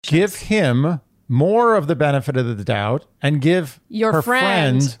Give him more of the benefit of the doubt and give your her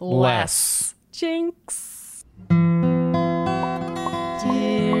friend less. Jinx. Dear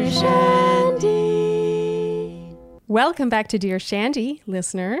Shandy. Welcome back to Dear Shandy,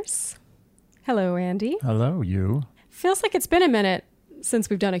 listeners. Hello, Andy. Hello, you. Feels like it's been a minute since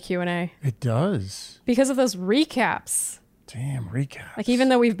we've done a Q&A. It does. Because of those recaps. Damn, recaps. Like, even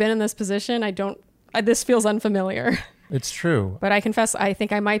though we've been in this position, this feels unfamiliar. It's true. But I confess, I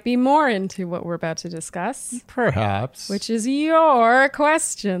think I might be more into what we're about to discuss. Perhaps. Which is your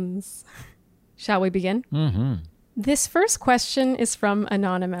questions. Shall we begin? Mm-hmm. This first question is from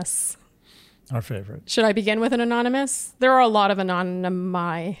Anonymous. Our favorite. Should I begin with an Anonymous? There are a lot of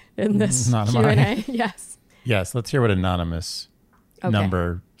anonymi in this Q&A. Yes. Yes, let's hear what Anonymous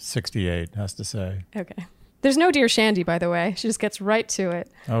number 68 has to say. Okay. There's no Dear Shandy, by the way. She just gets right to it.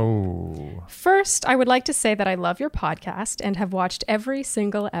 Oh. First, I would like to say that I love your podcast and have watched every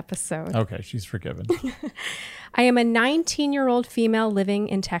single episode. Okay, she's forgiven. I am a 19-year-old female living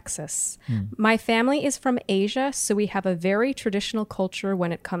in Texas. My family is from Asia, so we have a very traditional culture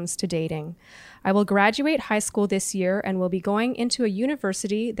when it comes to dating. I will graduate high school this year and will be going into a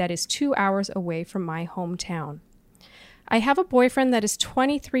university that is 2 hours away from my hometown. I have a boyfriend that is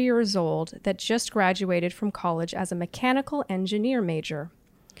 23 years old that just graduated from college as a mechanical engineer major.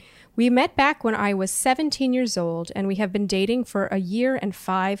 We met back when I was 17 years old, and we have been dating for 1 year and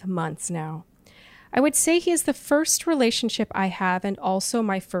 5 months now. I would say he is the first relationship I have and also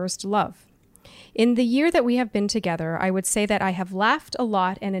my first love. In the year that we have been together, I would say that I have laughed a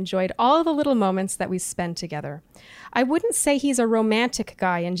lot and enjoyed all the little moments that we spent together. I wouldn't say he's a romantic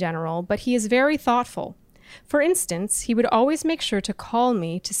guy in general, but he is very thoughtful. For instance, he would always make sure to call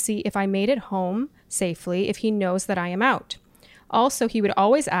me to see if I made it home safely if he knows that I am out. Also, he would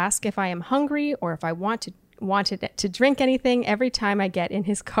always ask if I am hungry or if I wanted to drink anything every time I get in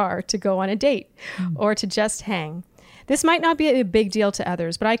his car to go on a date or to just hang. This might not be a big deal to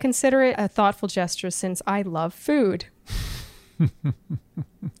others, but I consider it a thoughtful gesture since I love food.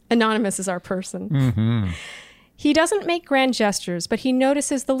 Anonymous is our person. Mm-hmm. He doesn't make grand gestures, but he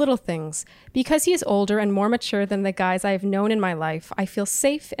notices the little things. Because he is older and more mature than the guys I have known in my life, I feel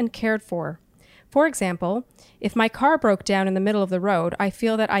safe and cared for. For example, if my car broke down in the middle of the road, I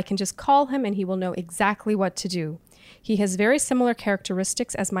feel that I can just call him and he will know exactly what to do. He has very similar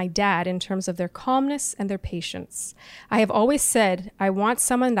characteristics as my dad in terms of their calmness and their patience. I have always said I want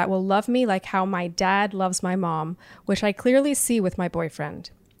someone that will love me like how my dad loves my mom, which I clearly see with my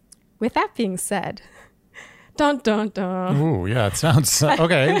boyfriend. With that being said... Dun, dun, dun. Ooh, yeah, it sounds...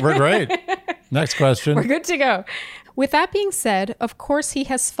 okay, we're great. Next question. We're good to go. With that being said, of course he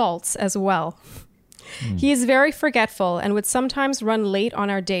has faults as well. He is very forgetful and would sometimes run late on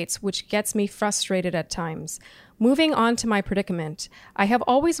our dates, which gets me frustrated at times. Moving on to my predicament, I have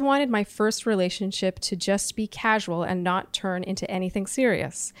always wanted my first relationship to just be casual and not turn into anything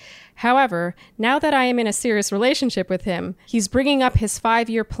serious. However, now that I am in a serious relationship with him, he's bringing up his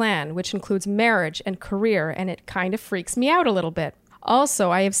 5-year plan, which includes marriage and career, and it kind of freaks me out a little bit.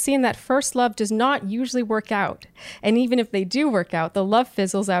 Also, I have seen that first love does not usually work out, and even if they do work out, the love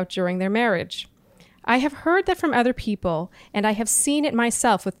fizzles out during their marriage. I have heard that from other people, and I have seen it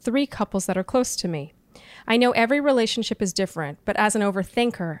myself with 3 couples that are close to me. I know every relationship is different, but as an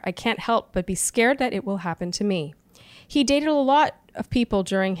overthinker, I can't help but be scared that it will happen to me. He dated a lot of people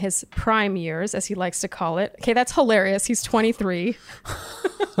during his prime years, as he likes to call it. Okay, that's hilarious. He's 23.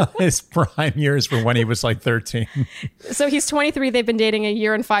 His prime years for when he was like 13. So he's 23. They've been dating 1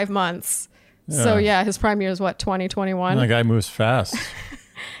 year and 5 months. Yeah. So yeah, his prime year is what, 2021? The guy moves fast.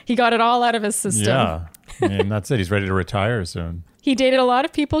 He got it all out of his system. Yeah, I mean, that's it. He's ready to retire soon. He dated a lot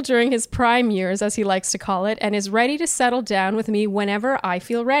of people during his prime years, as he likes to call it, and is ready to settle down with me whenever I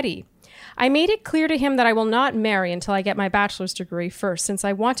feel ready. I made it clear to him that I will not marry until I get my bachelor's degree first, since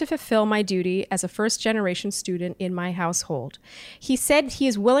I want to fulfill my duty as a first-generation student in my household. He said he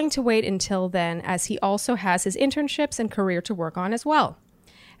is willing to wait until then, as he also has his internships and career to work on as well.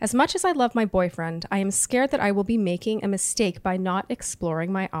 As much as I love my boyfriend, I am scared that I will be making a mistake by not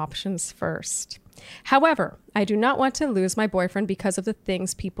exploring my options first. However, I do not want to lose my boyfriend because of the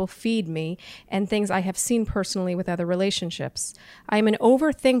things people feed me and things I have seen personally with other relationships. I am an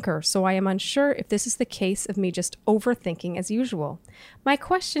overthinker, so I am unsure if this is the case of me just overthinking as usual. My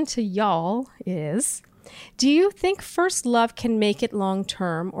question to y'all is, do you think first love can make it long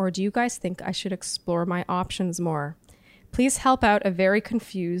term, or do you guys think I should explore my options more? Please help out a very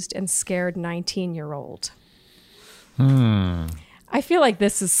confused and scared 19-year-old. I feel like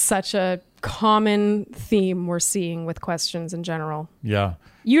this is such a common theme we're seeing with questions in general. Yeah.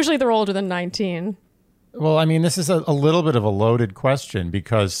 Usually they're older than 19. Well, I mean, this is a little bit of a loaded question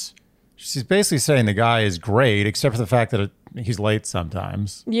because she's basically saying the guy is great, except for the fact that he's late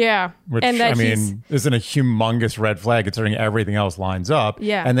sometimes. Yeah. Which, and that I mean, isn't a humongous red flag considering everything else lines up.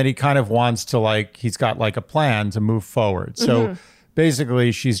 Yeah. And then he kind of wants to he's got like a plan to move forward. So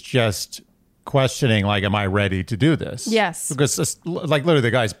basically she's just questioning, like, am I ready to do this? Yes. Because literally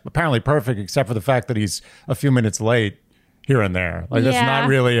the guy's apparently perfect except for the fact that he's a few minutes late here and there. Like that's not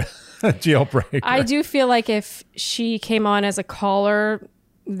really a deal breaker. I do feel like if she came on as a caller,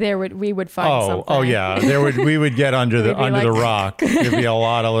 we would find something. Oh yeah, we would get under the rock. There'd be a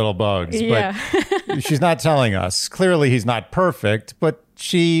lot of little bugs. Yeah. But she's not telling us. Clearly he's not perfect, but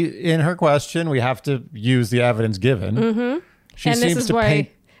she, in her question, we have to use the evidence given. Mm-hmm. She seems to paint.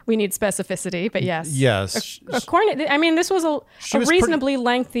 We need specificity, but yes. Yes. This was a reasonably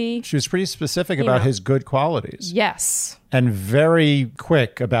lengthy. She was pretty specific about his good qualities. Yes. And very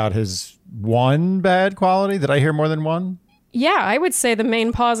quick about his one bad quality. Did I hear more than one? Yeah, I would say the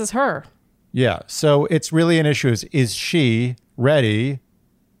main pause is her. Yeah. So it's really an issue. Is she ready?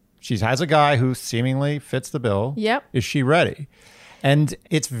 She has a guy who seemingly fits the bill. Yep. Is she ready? And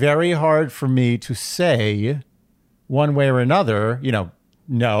it's very hard for me to say one way or another,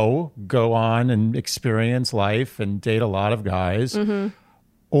 no, go on and experience life and date a lot of guys. Mm-hmm.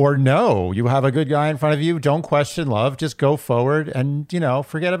 Or no, you have a good guy in front of you. Don't question love. Just go forward and,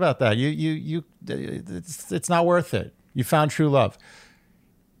 forget about that. It's not worth it. You found true love.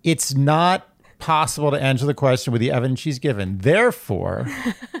 It's not possible to answer the question with the evidence she's given. Therefore,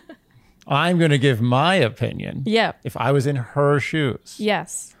 I'm going to give my opinion. Yeah. If I was in her shoes.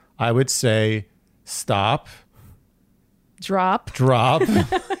 Yes. I would say stop. Drop.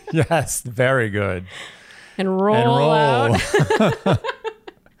 Yes, very good. And roll. Out.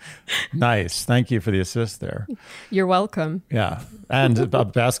 Nice. Thank you for the assist there. You're welcome. Yeah. And a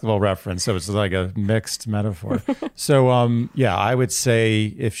basketball reference. So it's like a mixed metaphor. So, I would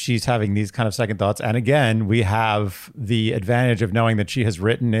say if she's having these kind of second thoughts, and again, we have the advantage of knowing that she has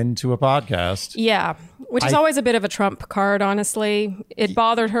written into a podcast. Yeah. Which is always a bit of a trump card, honestly. It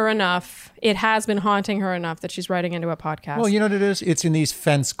bothered her enough. It has been haunting her enough that she's writing into a podcast. Well, you know what it is? It's in these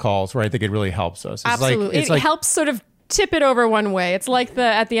fence calls where I think it really helps us. It's absolutely. It helps sort of tip it over one way. It's like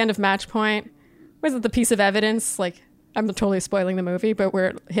at the end of Match Point. Was it the piece of evidence? Like, I'm totally spoiling the movie, but where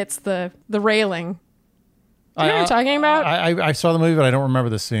it hits the railing. Do you know what I'm talking about? I saw the movie, but I don't remember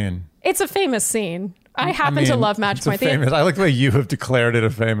the scene. It's a famous scene. I happen to love Match Point. I like the way you have declared it a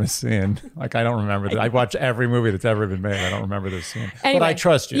famous scene. Like, I don't remember that. I watch every movie that's ever been made. I don't remember this scene. Anyway, but I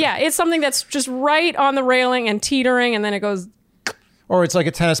trust you. Yeah, it's something that's just right on the railing and teetering, and then it goes. Or it's like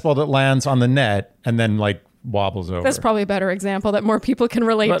a tennis ball that lands on the net and then wobbles over. That's probably a better example that more people can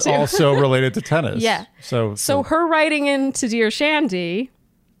relate to. But also related to tennis. Yeah. So her writing into Dear Shandy,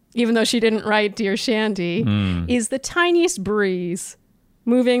 even though she didn't write Dear Shandy, is the tiniest breeze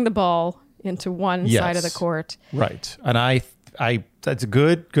moving the ball into one side of the court. Right. And I that's a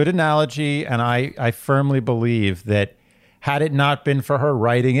good analogy. And I firmly believe that had it not been for her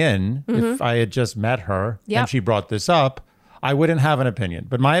writing in, if I had just met her and she brought this up, I wouldn't have an opinion.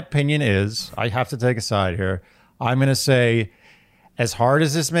 But my opinion is, I have to take a side here. I'm going to say, as hard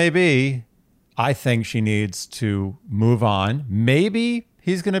as this may be, I think she needs to move on. Maybe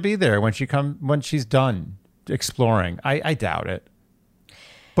he's going to be there when she's done exploring. I doubt it.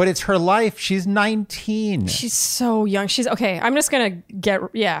 But it's her life. She's 19. She's so young. She's okay. I'm just going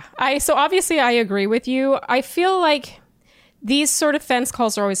to so obviously I agree with you. I feel like these sort of fence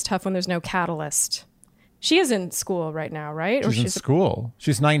calls are always tough when there's no catalyst. She is in school right now, right? She's in school.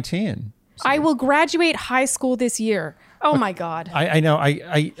 She's 19. So. I will graduate high school this year. Oh my God. I know.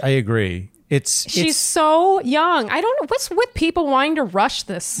 I agree. She's so young. I don't know what's with people wanting to rush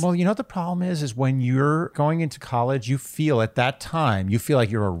this. Well, you know what the problem is when you're going into college, you feel like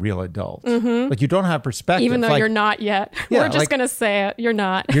you're a real adult. Mm-hmm. Like you don't have perspective. Even though you're not yet. Yeah, we're just going to say it. You're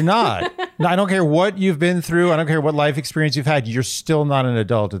not. You're not. No, I don't care what you've been through. I don't care what life experience you've had. You're still not an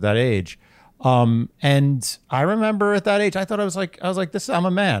adult at that age. And I remember at that age, I was like, I'm a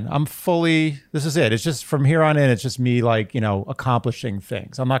man. This is it. It's just from here on in, it's just me accomplishing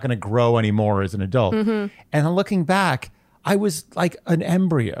things. I'm not going to grow anymore as an adult. Mm-hmm. And looking back, I was like an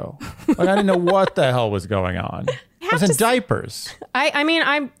embryo. Like I didn't know what the hell was going on. I was in diapers. I'm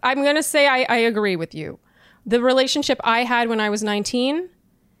going to say I agree with you. The relationship I had when I was 19,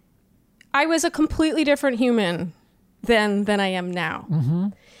 I was a completely different human than I am now. Mm-hmm.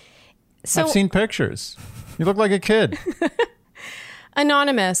 So, I've seen pictures. You look like a kid.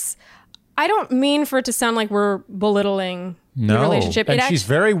 Anonymous. I don't mean for it to sound like we're belittling the relationship. And she's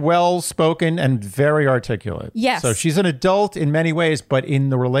very well spoken and very articulate. Yes. So she's an adult in many ways, but in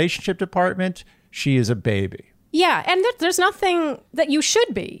the relationship department, she is a baby. Yeah, and there's nothing that you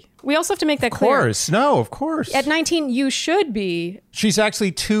should be. We also have to make that clear. Of course. No, of course. At 19, you should be. She's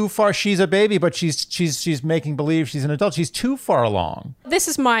actually too far. She's a baby, but she's making believe she's an adult. She's too far along. This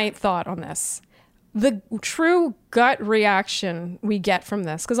is my thought on this. The true gut reaction we get from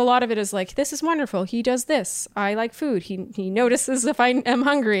this, because a lot of it is like, this is wonderful. He does this. I like food. He notices if I am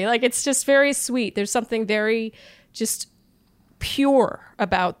hungry. Like, it's just very sweet. There's something very just pure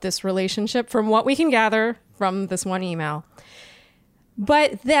about this relationship from what we can gather from this one email.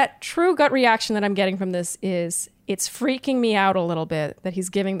 But that true gut reaction that I'm getting from this is it's freaking me out a little bit that he's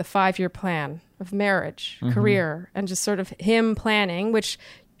giving the 5-year plan of marriage, career, and just sort of him planning, which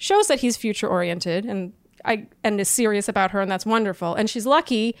shows that he's future oriented and is serious about her, and that's wonderful. And she's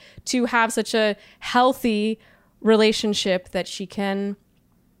lucky to have such a healthy relationship that she can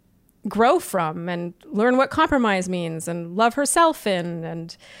grow from and learn what compromise means and love herself in.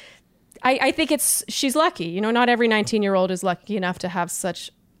 And I think she's lucky. You know, not every 19-year-old is lucky enough to have such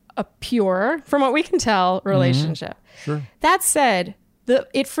a pure, from what we can tell, relationship. Sure. That said,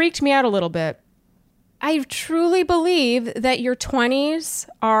 it freaked me out a little bit. I truly believe that your 20s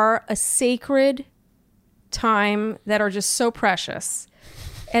are a sacred time that are just so precious.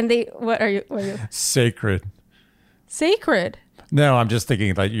 And what are you? Sacred. Sacred. No, I'm just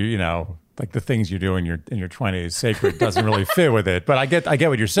thinking like you know, like the things you do in your 20s, sacred doesn't really fit with it. But I get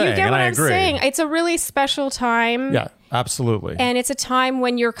what you're saying, you get and what I I'm agree. Saying. It's a really special time. Yeah, absolutely. And it's a time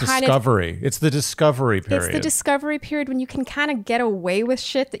when you're kind discovery. It's the discovery period. It's the discovery period when you can kind of get away with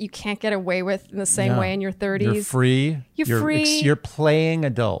shit that you can't get away with in the same way in your 30s. You're free. You're free. You're playing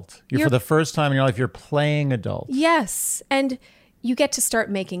adult. You're for the first time in your life, you're playing adult. Yes. And you get to start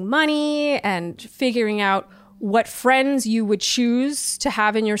making money and figuring out what friends you would choose to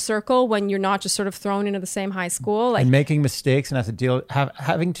have in your circle when you're not just sort of thrown into the same high school. And making mistakes and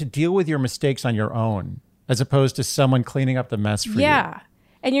having to deal with your mistakes on your own, as opposed to someone cleaning up the mess for you. Yeah.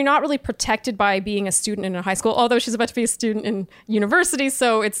 And you're not really protected by being a student in a high school, although she's about to be a student in university,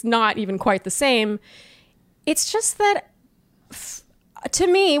 so it's not even quite the same. It's just that, to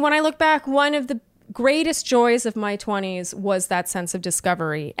me, when I look back, one of the greatest joys of my 20s was that sense of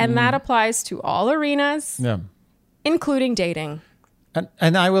discovery. And that applies to all arenas, including dating.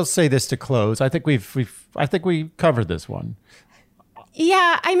 And I will say this to close. I think we covered this one.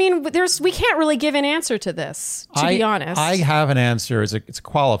 Yeah, I mean, we can't really give an answer to this, to be honest. I have an answer. It's a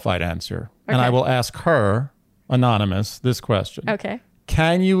qualified answer. Okay. And I will ask her, anonymous, this question. Okay.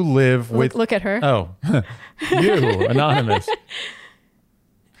 Can you live with... Look at her. Oh, you, anonymous.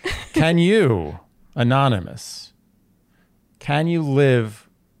 Can you, anonymous, can you live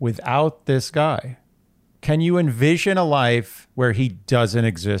without this guy? Can you envision a life where he doesn't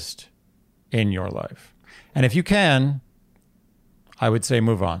exist in your life? And if you can, I would say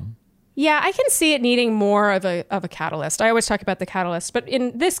move on. Yeah, I can see it needing more of a catalyst. I always talk about the catalyst, but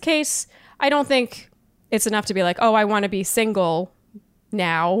in this case, I don't think it's enough to be like, oh, I want to be single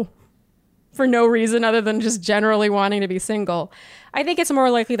now for no reason other than just generally wanting to be single. I think it's more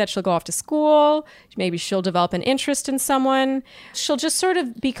likely that she'll go off to school. Maybe she'll develop an interest in someone. She'll just sort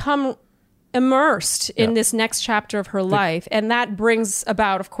of become immersed in this next chapter of her life. And that brings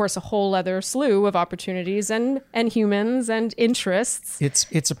about, of course, a whole other slew of opportunities and humans and interests.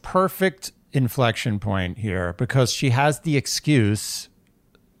 It's a perfect inflection point here because she has the excuse,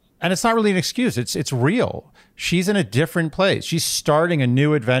 and it's not really an excuse. It's real. She's in a different place. She's starting a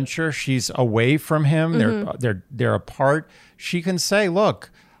new adventure. She's away from him. They're apart. She can say, look,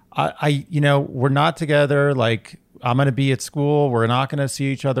 I we're not together. Like, I'm going to be at school. We're not going to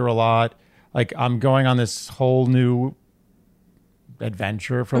see each other a lot. Like, I'm going on this whole new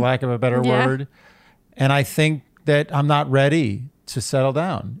adventure, for lack of a better word. And I think that I'm not ready to settle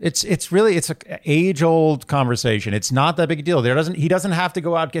down. It's an age-old conversation. It's not that big a deal. He doesn't have to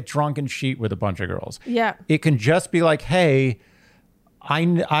go out, get drunk and cheat with a bunch of girls. Yeah. It can just be like, hey, I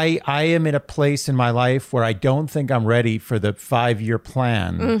am in a place in my life where I don't think I'm ready for the 5-year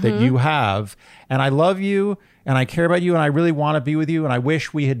plan that you have. And I love you and I care about you and I really want to be with you. And I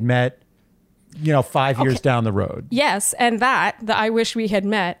wish we had met, 5 years down the road. Yes. And the I wish we had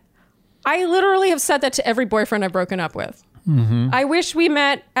met. I literally have said that to every boyfriend I've broken up with. I wish we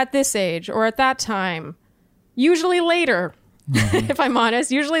met at this age or at that time, usually later. If I'm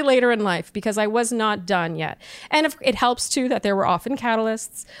honest, usually later in life, because I was not done yet. And if it helps too that there were often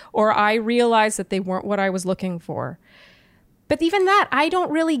catalysts, or I realized that they weren't what I was looking for. But even that, I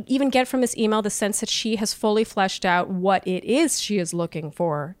don't really even get from this email the sense that she has fully fleshed out what it is she is looking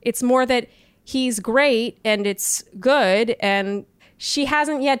for. It's more that he's great and it's good, and she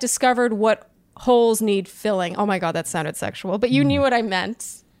hasn't yet discovered what holes need filling. Oh my God, that sounded sexual, but you knew what I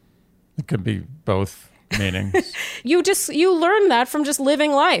meant. It could be both meanings. You learn that from just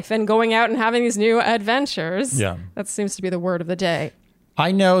living life and going out and having these new adventures. Yeah. That seems to be the word of the day.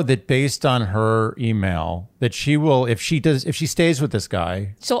 I know that based on her email that she will, if she stays with this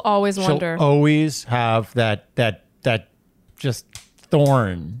guy, she'll always wonder. She'll always have that just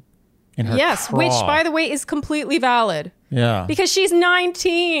thorn in her craw. Which, by the way, is completely valid. Yeah. Because she's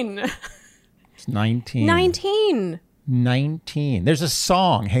 19. She's 19. 19. There's a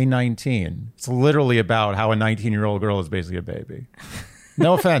song, Hey 19. It's literally about how a 19-year-old girl is basically a baby.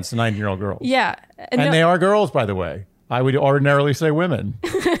 No offense to 19-year-old girls. Yeah. And they are girls, by the way. I would ordinarily say women.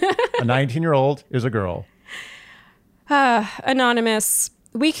 A 19-year-old is a girl. Anonymous,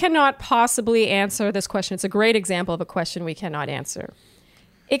 we cannot possibly answer this question. It's a great example of a question we cannot answer.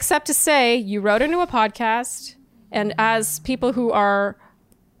 Except to say, you wrote into a podcast, and as people who are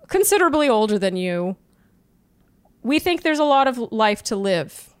considerably older than you, we think there's a lot of life to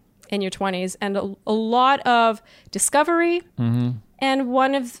live in your 20s and a lot of discovery. Mm-hmm. And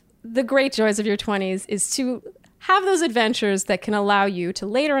one of the great joys of your 20s is to have those adventures that can allow you to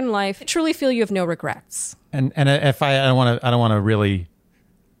later in life truly feel you have no regrets. And if I don't want to really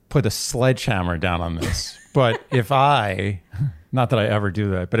put a sledgehammer down on this, but if I, not that I ever do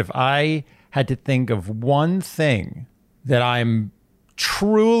that, but if I had to think of one thing that I'm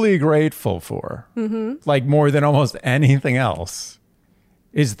truly grateful for, like more than almost anything else,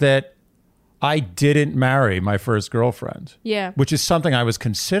 is that I didn't marry my first girlfriend. Yeah. Which is something I was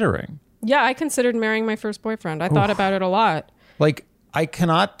considering. Yeah, I considered marrying my first boyfriend. I thought about it a lot. Like, I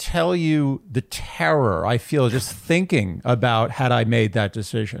cannot tell you the terror I feel just thinking about had I made that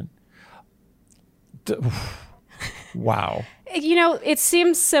decision. Wow. You know, it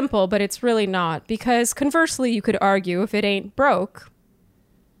seems simple, but it's really not. Because conversely, you could argue if it ain't broke,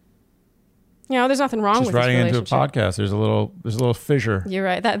 you know, there's nothing wrong with this relationship. Just writing into a podcast, there's a little fissure. You're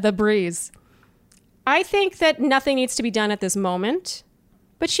right. The breeze. I think that nothing needs to be done at this moment.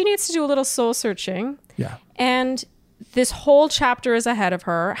 But she needs to do a little soul searching. Yeah. And this whole chapter is ahead of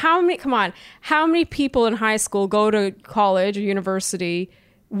her. How many people in high school go to college or university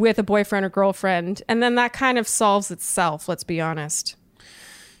with a boyfriend or girlfriend, and then that kind of solves itself, let's be honest.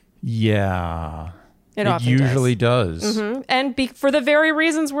 Yeah. It often usually does. Mm-hmm. And for the very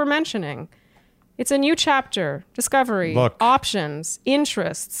reasons we're mentioning. It's a new chapter, discovery, options,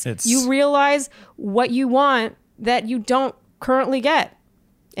 interests. You realize what you want that you don't currently get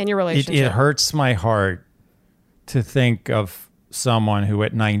in your relationship. It hurts my heart to think of someone who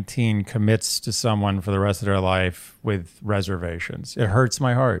at 19 commits to someone for the rest of their life with reservations. It hurts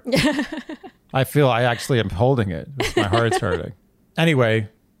my heart. I feel I actually am holding it. My heart's hurting. Anyway,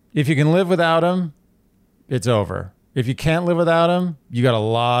 if you can live without him, it's over. If you can't live without him, you got a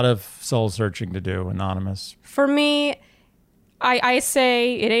lot of soul searching to do, Anonymous. For me, I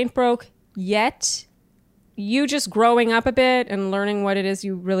say it ain't broke yet. You just growing up a bit and learning what it is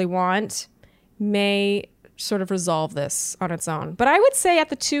you really want may sort of resolve this on its own. But I would say at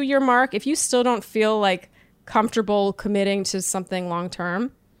the 2-year mark, if you still don't feel like comfortable committing to something long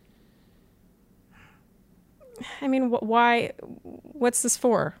term, I mean, why? What's this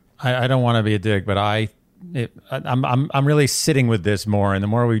for? I don't want to be a dick, but I'm really sitting with this more, and the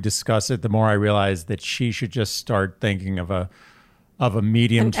more we discuss it, the more I realize that she should just start thinking of a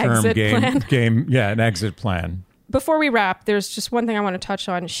medium-term an exit plan. Before we wrap, there's just one thing I want to touch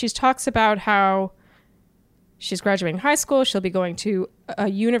on. She talks about how she's graduating high school. She'll be going to a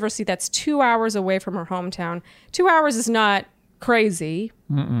university that's 2 hours away from her hometown. 2 hours is not crazy.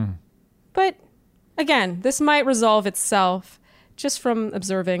 Mm-mm. But again, this might resolve itself just from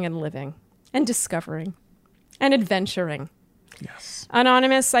observing and living and discovering and adventuring. Yes.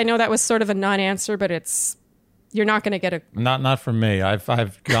 Anonymous, I know that was sort of a non-answer, but you're not going to get a... Not for me.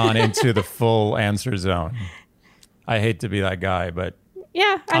 I've gone into the full answer zone. I hate to be that guy, but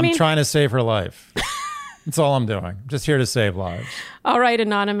yeah, I'm trying to save her life. That's all I'm doing. I'm just here to save lives. All right,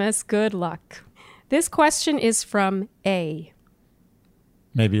 Anonymous, good luck. This question is from A.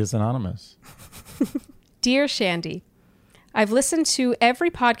 Maybe it's anonymous. Dear Shandy, I've listened to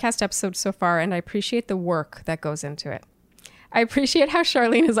every podcast episode so far, and I appreciate the work that goes into it. I appreciate how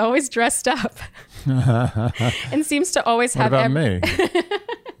Charlene is always dressed up and seems to always have... What about me?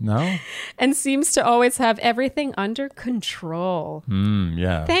 No? And seems to always have everything under control.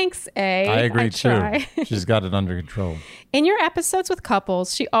 Yeah. Thanks, A. I agree, too. She's got it under control. In your episodes with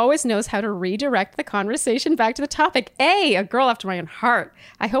couples, she always knows how to redirect the conversation back to the topic. A girl after my own heart.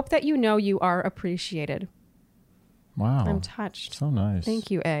 I hope that you know you are appreciated. Wow. I'm touched. So nice. Thank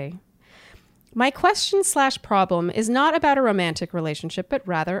you, A. My question/problem is not about a romantic relationship, but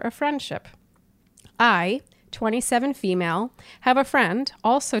rather a friendship. I, 27 female. Have a friend,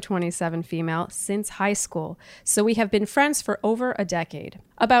 also 27 female, since high school. So we have been friends for over a decade.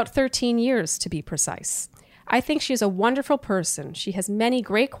 About 13 years, to be precise. I think she's a wonderful person. She has many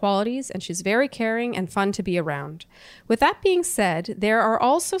great qualities, and she's very caring and fun to be around. With that being said, there are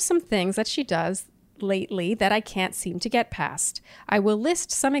also some things that she does lately that I can't seem to get past. I will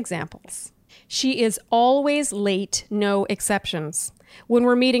list some examples. She is always late, no exceptions. When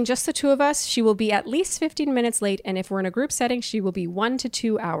we're meeting just the two of us, she will be at least 15 minutes late, and if we're in a group setting, she will be 1 to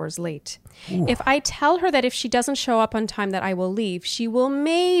 2 hours late. Ooh. If I tell her that if she doesn't show up on time that I will leave, she will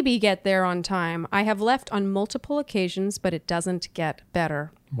maybe get there on time. I have left on multiple occasions, but it doesn't get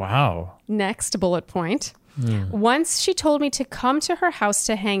better. Wow. Next bullet point. Once she told me to come to her house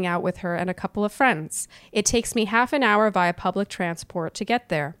to hang out with her and a couple of friends. It takes me half an hour via public transport to get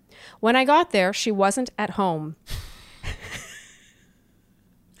there. When I got there, she wasn't at home.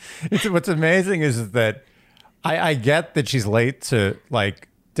 What's amazing is that I get that she's late to like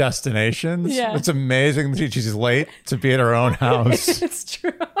destinations. Yeah. It's amazing that she's late to be at her own house. It's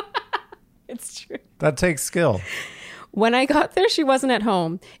true. It's true. That takes skill. When I got there, she wasn't at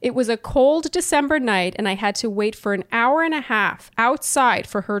home. It was a cold December night, and I had to wait for an hour and a half outside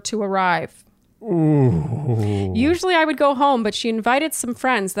for her to arrive. Ooh. Usually I would go home, but she invited some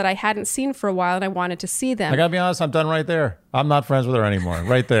friends that I hadn't seen for a while, and I wanted to see them. I gotta be honest, I'm done right there. I'm not friends with her anymore.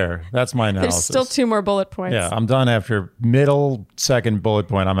 Right there. That's my analysis. There's still 2 more bullet points. Yeah, I'm done after middle second bullet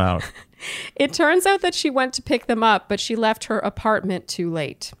point. I'm out. It turns out that she went to pick them up, but she left her apartment too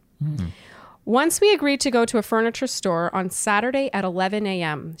late. Once we agreed to go to a furniture store on Saturday at 11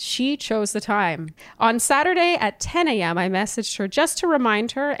 a.m. She chose the time. On Saturday at 10 a.m., I messaged her just to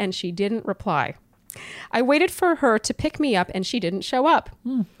remind her, and she didn't reply. I waited for her to pick me up, and she didn't show up.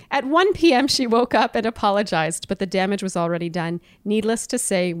 At 1 p.m., she woke up and apologized, but the damage was already done. Needless to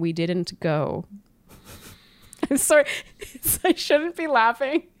say, we didn't go. I'm sorry. I shouldn't be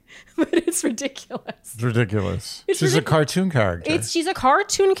laughing. But it's ridiculous. It's ridiculous. She's ridiculous. A cartoon character. She's a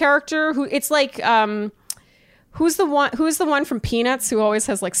cartoon character who it's like who's the one from Peanuts who always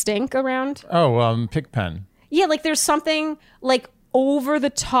has like stink around? Oh, Pigpen. Yeah, like there's something like over the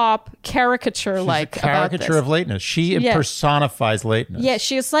top caricature She's like a caricature of lateness. She personifies lateness. Yeah,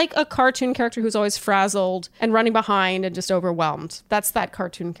 she's like a cartoon character who's always frazzled and running behind and just overwhelmed. That's that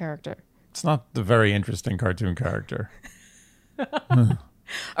cartoon character. It's not the very interesting cartoon character.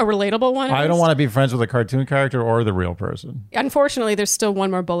 A relatable one? I don't want to be friends with a cartoon character or the real person. Unfortunately, there's still one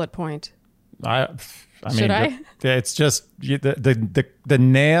more bullet point. I mean, Should I? It's just the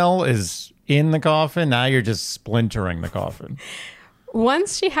nail is in the coffin. Now you're just splintering the coffin.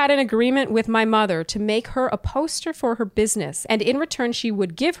 Once she had an agreement with my mother to make her a poster for her business, and in return she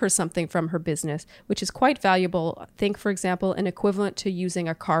would give her something from her business, which is quite valuable. Think, for example, an equivalent to using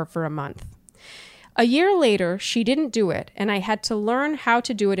a car for a month. A year later, she didn't do it, and I had to learn how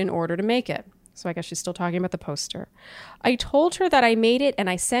to do it in order to make it. So I guess she's still talking about the poster. I told her that I made it, and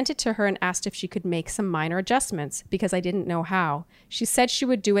I sent it to her and asked if she could make some minor adjustments, because I didn't know how. She said she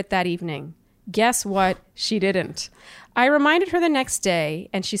would do it that evening. Guess what? She didn't. I reminded her the next day,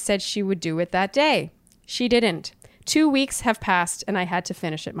 and she said she would do it that day. She didn't. 2 weeks have passed, and I had to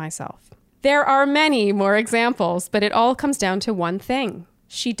finish it myself. There are many more examples, but it all comes down to one thing.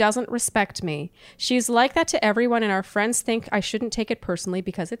 She doesn't respect me. She's like that to everyone, and our friends think I shouldn't take it personally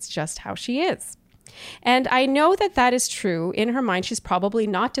because it's just how she is. And I know that that is true. In her mind, she's probably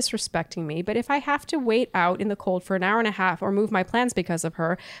not disrespecting me, but if I have to wait out in the cold for an hour and a half or move my plans because of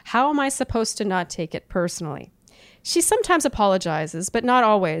her, how am I supposed to not take it personally? She sometimes apologizes, but not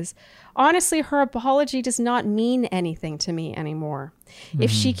always. Honestly, her apology does not mean anything to me anymore. If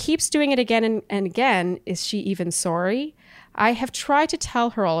she keeps doing it again and again, is she even sorry? I have tried to tell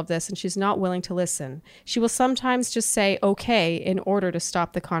her all of this, and she's not willing to listen. She will sometimes just say, okay, in order to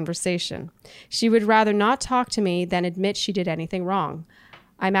stop the conversation. She would rather not talk to me than admit she did anything wrong.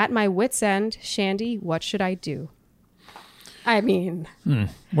 I'm at my wit's end. Shandy, what should I do? I mean...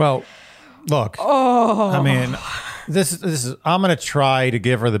 Well, look. I mean, this is. I'm going to try to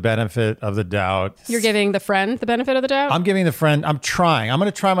give her the benefit of the doubt. You're giving the friend the benefit of the doubt? I'm giving the friend... I'm trying. I'm going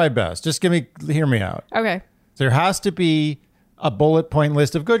to try my best. Just hear me out. Okay. There has to be a bullet point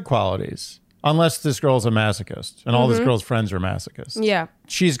list of good qualities, unless this girl's a masochist and all this girl's friends are masochists. Yeah.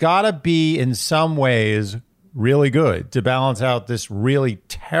 She's got to be in some ways really good to balance out this really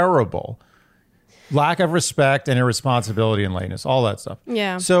terrible lack of respect and irresponsibility and lateness, all that stuff.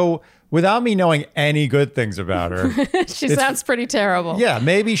 Yeah. So without me knowing any good things about her, she sounds pretty terrible. Yeah.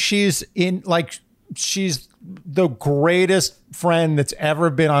 Maybe she's the greatest friend that's ever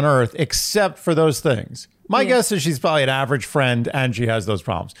been on earth, except for those things. My guess is she's probably an average friend and she has those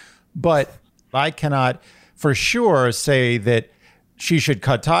problems. But I cannot for sure say that she should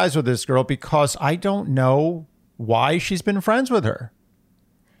cut ties with this girl because I don't know why she's been friends with her.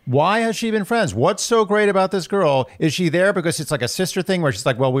 Why has she been friends? What's so great about this girl? Is she there because it's like a sister thing where she's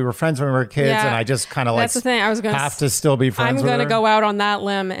like, well, we were friends when we were kids and I just kind of like that's the thing. I was gonna have to still be friends with her? I'm going to go out on that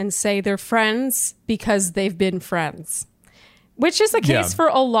limb and say they're friends because they've been friends, which is the case for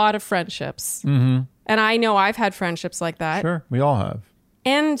a lot of friendships. Mm-hmm. And I know I've had friendships like that. Sure, we all have.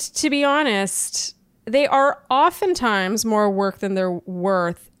 And to be honest, they are oftentimes more work than they're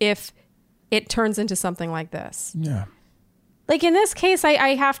worth if it turns into something like this. Yeah. Like in this case,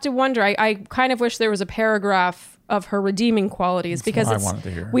 I have to wonder. I kind of wish there was a paragraph of her redeeming qualities because I wanted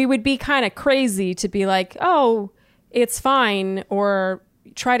to hear. We would be kind of crazy to be like, oh, it's fine, or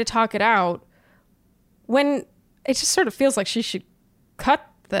try to talk it out when it just sort of feels like she should cut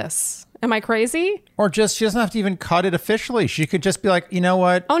this. Am I crazy? Or just, she doesn't have to even cut it officially. She could just be like, you know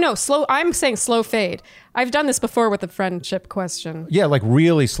what? Oh, no, I'm saying slow fade. I've done this before with the friendship question. Yeah, like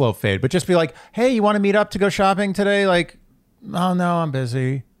really slow fade. But just be like, hey, you want to meet up to go shopping today? Like, oh, no, I'm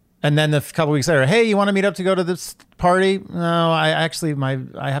busy. And then a couple weeks later, hey, you want to meet up to go to this party? No, I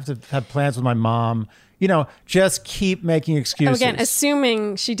have to have plans with my mom. You know, just keep making excuses. Again,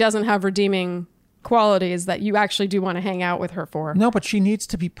 assuming she doesn't have redeeming qualities that you actually do want to hang out with her for. No, but she needs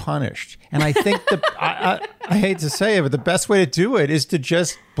to be punished. And I think I hate to say it, but the best way to do it is to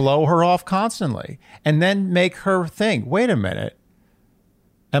just blow her off constantly and then make her think, wait a minute,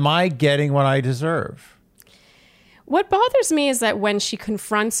 am I getting what I deserve? What bothers me is that when she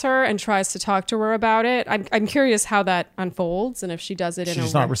confronts her and tries to talk to her about it, I'm curious how that unfolds and if she does it in a way.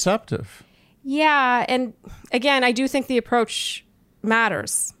 She's not receptive. Yeah. And again, I do think the approach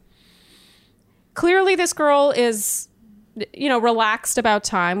matters. Clearly, this girl is, relaxed about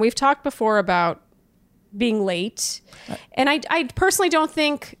time. We've talked before about being late. And I personally don't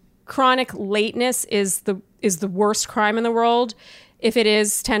think chronic lateness is the worst crime in the world. If it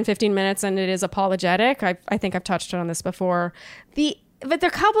is 10, 15 minutes and it is apologetic, I think I've touched on this before. But a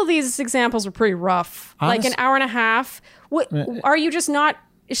couple of these examples were pretty rough. Like an hour and a half. What are you just not?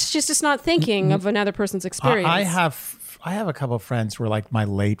 She's just not thinking of another person's experience. I have a couple of friends who are like my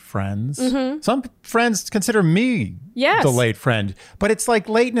late friends. Mm-hmm. Some friends consider me the late friend, but it's like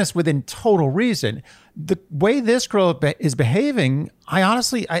lateness within total reason. The way this girl is behaving,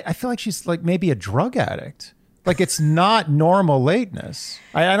 I feel like she's like maybe a drug addict. Like it's not normal lateness.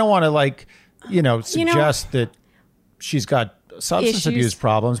 I don't want to suggest that she's got substance abuse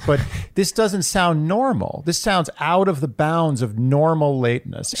problems, but this doesn't sound normal. This sounds out of the bounds of normal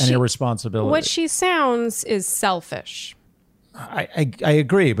lateness and irresponsibility. What she sounds is selfish. I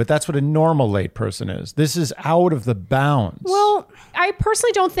agree, but that's what a normal late person is. This is out of the bounds. Well, I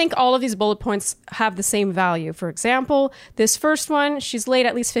personally don't think all of these bullet points have the same value. For example, this first one, she's late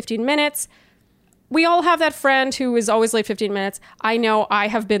at least 15 minutes. We all have that friend who is always late 15 minutes. I know I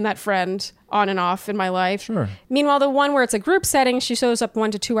have been that friend on and off in my life. Sure. Meanwhile, the one where it's a group setting, she shows up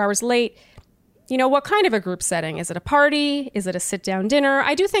 1 to 2 hours late. You know, what kind of a group setting? Is it a party? Is it a sit-down dinner?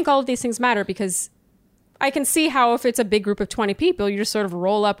 I do think all of these things matter because I can see how if it's a big group of 20 people, you just sort of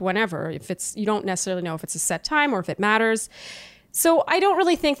roll up whenever. You don't necessarily know if it's a set time or if it matters. So I don't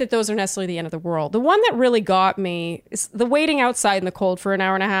really think that those are necessarily the end of the world. The one that really got me is the waiting outside in the cold for an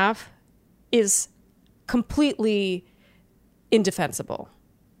hour and a half is completely indefensible.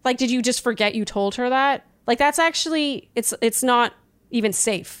 Like, did you just forget you told her that? Like, that's actually, it's not even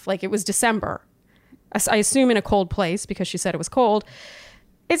safe. Like, it was December. I assume in a cold place because she said it was cold.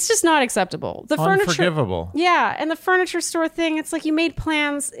 It's just not acceptable. The Unforgivable. Furniture, yeah, and the furniture store thing, it's like you made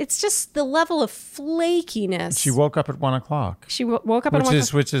plans. It's just the level of flakiness. She woke up at 1 o'clock. She woke up at 1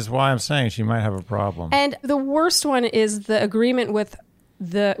 o'clock. Which is why I'm saying she might have a problem. And the worst one is the agreement with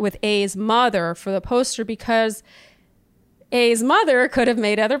A's mother for the poster, because A's mother could have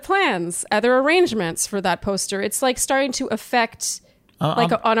made other plans, other arrangements for that poster. It's like starting to affect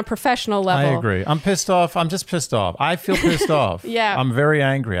on a professional level. I agree. I'm pissed off. I'm just pissed off. I feel pissed off. Yeah. I'm very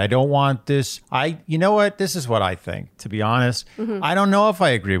angry. I don't want this. You know what? This is what I think, to be honest. Mm-hmm. I don't know if I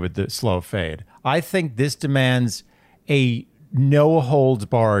agree with the slow fade. I think this demands a no holds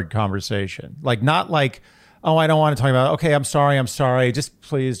barred conversation. Like, not like, oh, I don't want to talk about it. Okay, I'm sorry. Just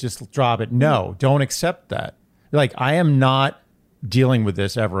please just drop it. No, don't accept that. Like, I am not dealing with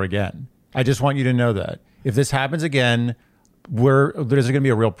this ever again. I just want you to know that. If this happens again, there's going to be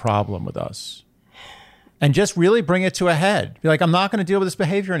a real problem with us. And just really bring it to a head. Be like, I'm not going to deal with this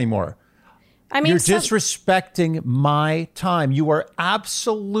behavior anymore. I mean, you're disrespecting my time. You are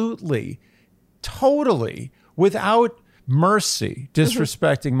absolutely, totally, without mercy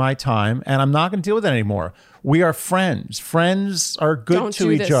disrespecting my time, and I'm not going to deal with that anymore. We are friends. Friends are good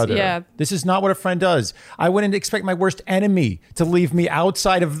to each other. Yeah. This is not what a friend does. I wouldn't expect my worst enemy to leave me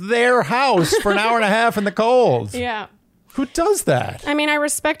outside of their house for an hour and a half in the cold. Yeah. Who does that? I mean, I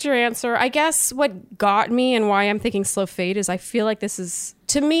respect your answer. I guess what got me and why I'm thinking slow fade is I feel like this is,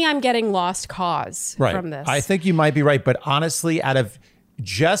 to me, I'm getting lost cause from this. I think you might be right. But honestly, out of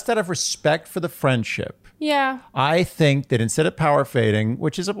respect for the friendship, I think that instead of power fading,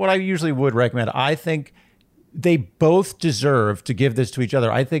 which is what I usually would recommend, I think they both deserve to give this to each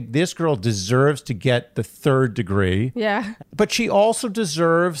other. I think this girl deserves to get the 3rd degree. Yeah. But she also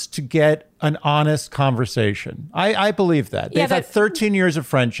deserves to get an honest conversation. I believe that. They've had 13 years of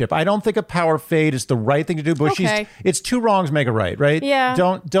friendship. I don't think a power fade is the right thing to do, but it's 2 wrongs make a right, right? Yeah.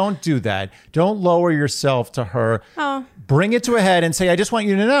 Don't do that. Don't lower yourself to her. Oh. Bring it to a head and say, I just want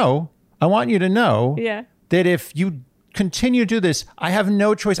you to know, that if you continue to do this, I have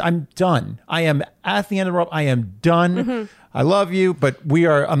no choice. I'm done. I am at the end of the rope. I am done. Mm-hmm. I love you, but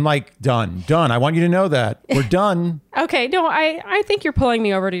I'm like, done. I want you to know that. We're done. Okay. No, I think you're pulling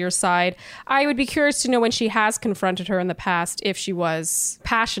me over to your side. I would be curious to know when she has confronted her in the past, if she was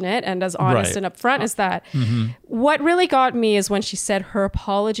passionate and as honest and upfront as that. Mm-hmm. What really got me is when she said her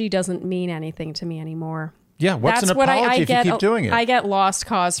apology doesn't mean anything to me anymore. Yeah, what's an apology if you keep doing it? I get lost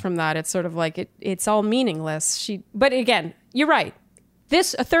cause from that. It's sort of like it's all meaningless. But again, you're right. A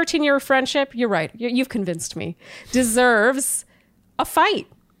 13-year friendship, you're right. You've convinced me, deserves a fight.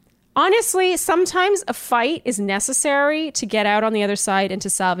 Honestly, sometimes a fight is necessary to get out on the other side and to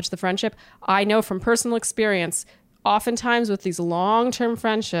salvage the friendship. I know from personal experience, oftentimes with these long-term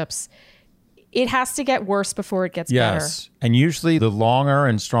friendships, it has to get worse before it gets better. Yes. And usually the longer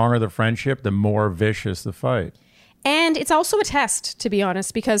and stronger the friendship, the more vicious the fight. And it's also a test, to be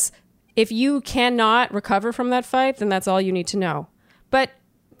honest, because if you cannot recover from that fight, then that's all you need to know. But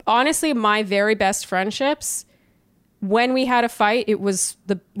honestly, my very best friendships, when we had a fight, it was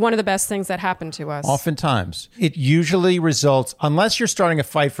one of the best things that happened to us. Oftentimes. It usually results, unless you're starting a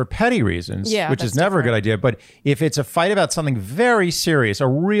fight for petty reasons, which is never a good idea, but if it's a fight about something very serious, a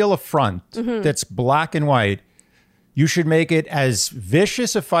real affront that's black and white, you should make it as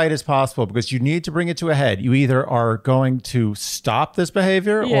vicious a fight as possible because you need to bring it to a head. You either are going to stop this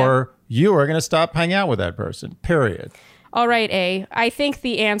behavior or you are going to stop hanging out with that person, period. All right, A. I think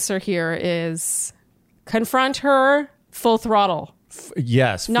the answer here is confront her full throttle.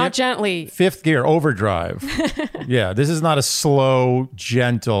 Yes. Not gently. 5th gear, overdrive. Yeah, this is not a slow,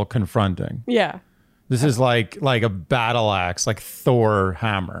 gentle confronting. Yeah. This is like a battle axe, like Thor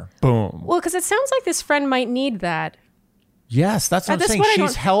hammer. Boom. Well, because it sounds like this friend might need that. Yes, that's what I'm saying.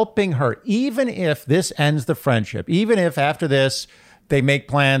 She's helping her. Even if this ends the friendship, even if after this they make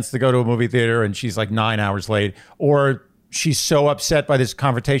plans to go to a movie theater and she's like 9 hours late, or she's so upset by this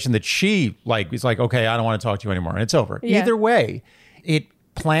confrontation that she is like, okay, I don't want to talk to you anymore. And it's over. Yeah. Either way, it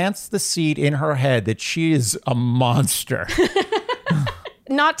plants the seed in her head that she is a monster.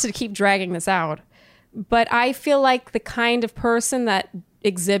 Not to keep dragging this out, but I feel like the kind of person that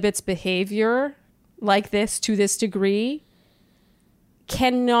exhibits behavior like this to this degree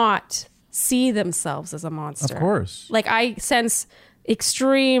cannot see themselves as a monster. Of course. Like I sense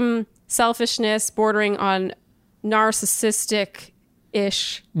extreme selfishness bordering on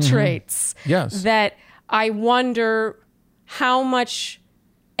narcissistic-ish traits. Yes. That I wonder how much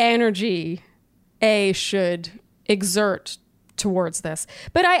energy A should exert towards this.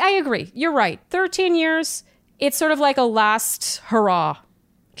 But I agree. You're right. 13 years, it's sort of like a last hurrah.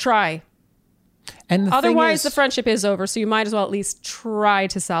 Try. And otherwise, the friendship is over, so you might as well at least try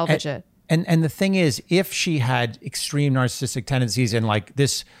to salvage it. And the thing is, if she had extreme narcissistic tendencies and like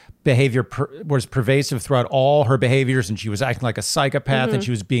this behavior was pervasive throughout all her behaviors and she was acting like a psychopath and she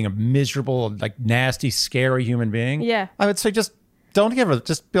was being a miserable, like nasty, scary human being, I would say just don't give her,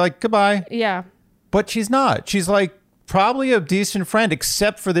 just be like, goodbye. Yeah. But she's not. She's like probably a decent friend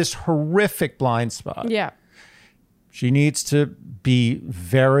except for this horrific blind spot. Yeah. She needs to be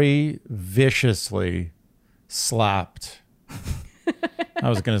very viciously slapped. I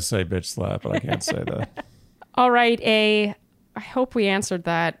was going to say bitch slap, but I can't say that. All right, A. I hope we answered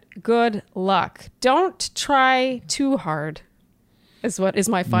that. Good luck. Don't try too hard, is what is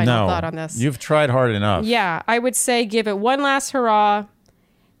my final thought on this. You've tried hard enough. Yeah, I would say give it one last hurrah.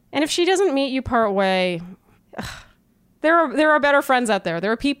 And if she doesn't meet you part way, there are better friends out there.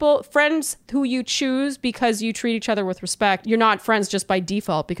 There are friends who you choose because you treat each other with respect. You're not friends just by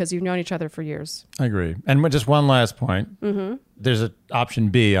default because you've known each other for years. I agree. And just one last point. Mm-hmm. There's an option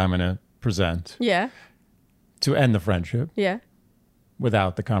B I'm going to present. Yeah. To end the friendship. Yeah.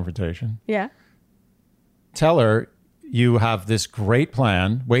 Without the confrontation. Yeah. Tell her you have this great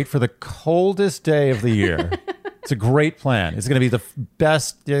plan. Wait for the coldest day of the year. It's a great plan. It's going to be the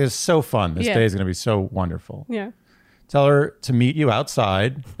best. It's so fun. This day is going to be so wonderful. Yeah. Tell her to meet you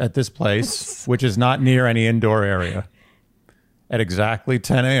outside at this place, which is not near any indoor area, at exactly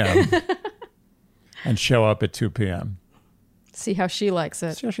 10 a.m. and show up at 2 p.m. See how she likes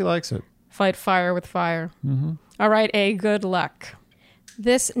it. See how she likes it. Fight fire with fire. Mm-hmm. All right, A, good luck.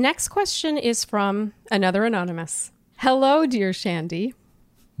 This next question is from another anonymous. Hello, dear Shandy.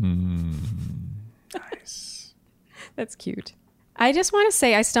 Nice. That's cute. I just want to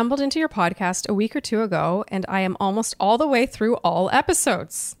say I stumbled into your podcast a week or two ago, and I am almost all the way through all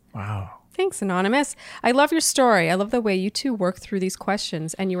episodes. Wow. Thanks, Anonymous. I love your story. I love the way you two work through these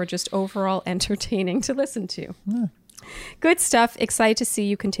questions, and you are just overall entertaining to listen to. Yeah. Good stuff. Excited to see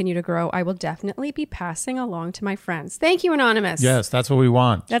you continue to grow. I will definitely be passing along to my friends. Thank you, Anonymous. Yes, that's what we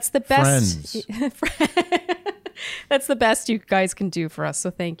want. That's the best. That's the best you guys can do for us, so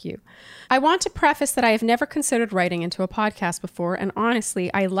thank you. I want to preface that I have never considered writing into a podcast before, and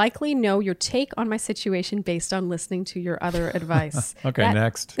honestly, I likely know your take on my situation based on listening to your other advice. Okay,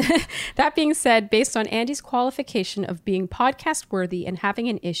 next. That being said, based on Andy's qualification of being podcast worthy and having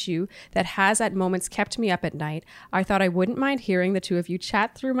an issue that has at moments kept me up at night, I thought I wouldn't mind hearing the two of you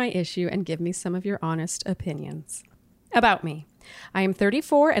chat through my issue and give me some of your honest opinions. About me. I am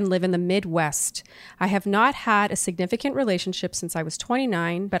 34 and live in the Midwest. I have not had a significant relationship since I was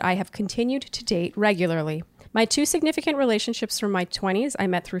 29, but I have continued to date regularly. My two significant relationships from my 20s I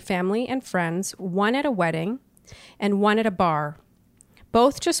met through family and friends, one at a wedding and one at a bar.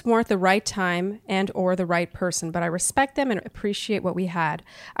 Both just weren't the right time and or the right person, but I respect them and appreciate what we had.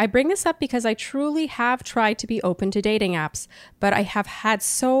 I bring this up because I truly have tried to be open to dating apps, but I have had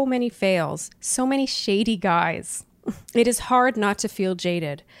so many fails, so many shady guys. It is hard not to feel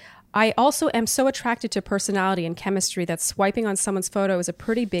jaded. I also am so attracted to personality and chemistry that swiping on someone's photo is a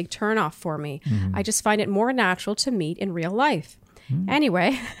pretty big turnoff for me. I just find it more natural to meet in real life.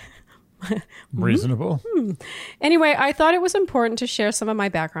 Anyway. Reasonable. Anyway, I thought it was important to share some of my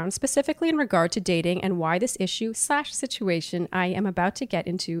background, specifically in regard to dating and why this issue/situation I am about to get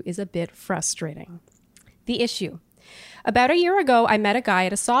into is a bit frustrating. The issue. About a year ago, I met a guy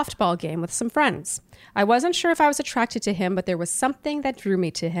at a softball game with some friends. I wasn't sure if I was attracted to him, but there was something that drew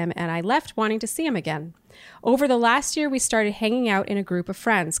me to him, and I left wanting to see him again. Over the last year, we started hanging out in a group of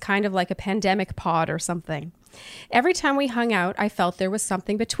friends, kind of like a pandemic pod or something. Every time we hung out, I felt there was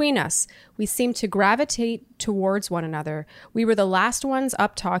something between us. We seemed to gravitate towards one another. We were the last ones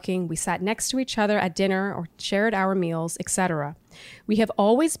up talking. We sat next to each other at dinner or shared our meals, etc. We have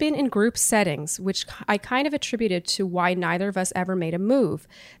always been in group settings, which I kind of attributed to why neither of us ever made a move.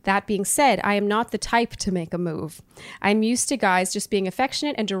 That being said, I am not the type to make a move. I'm used to guys just being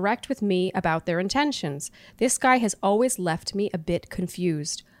affectionate and direct with me about their intentions. This guy has always left me a bit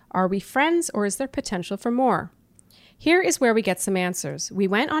confused. Are we friends or is there potential for more? Here is where we get some answers. We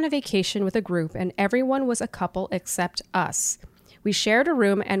went on a vacation with a group and everyone was a couple except us. We shared a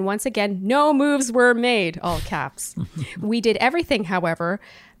room and once again, no moves were made, all caps. We did everything, however,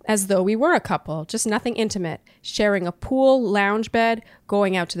 as though we were a couple, just nothing intimate. Sharing a pool, lounge bed,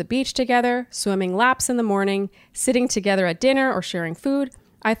 going out to the beach together, swimming laps in the morning, sitting together at dinner or sharing food.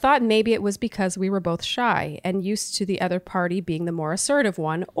 I thought maybe it was because we were both shy and used to the other party being the more assertive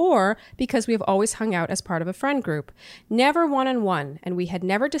one, or because we've always hung out as part of a friend group. Never one-on-one, and we had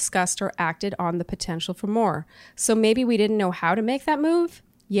never discussed or acted on the potential for more. So maybe we didn't know how to make that move?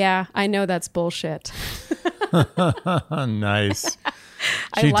 Yeah, I know that's bullshit. Nice.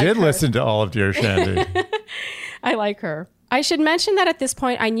 She did listen to all of Dear Shandy. I like her. I should mention that at this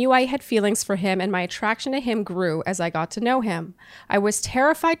point, I knew I had feelings for him and my attraction to him grew as I got to know him. I was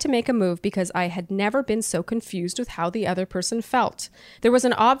terrified to make a move because I had never been so confused with how the other person felt. There was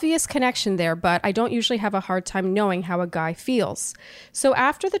an obvious connection there, but I don't usually have a hard time knowing how a guy feels. So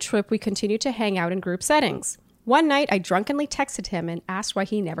after the trip, we continued to hang out in group settings. One night, I drunkenly texted him and asked why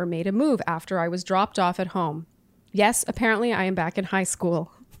he never made a move after I was dropped off at home. Yes, apparently I am back in high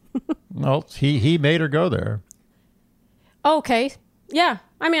school. Well, he made her go there. Okay. Yeah.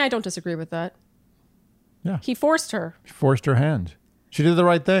 I mean, I don't disagree with that. Yeah. He forced her. He forced her hand. She did the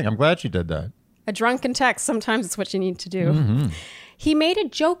right thing. I'm glad she did that. A drunken text. Sometimes it's what you need to do. Mm-hmm. He made a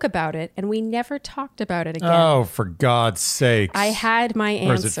joke about it, and we never talked about it again. Oh, for God's sake. I had my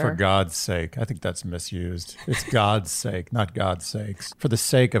answer. Or is it for God's sake? I think that's misused. It's God's sake, not God's sakes. For the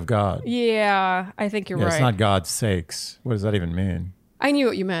sake of God. Yeah, I think you're right. It's not God's sakes. What does that even mean? I knew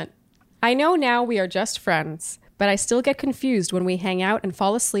what you meant. I know now we are just friends. But I still get confused when we hang out and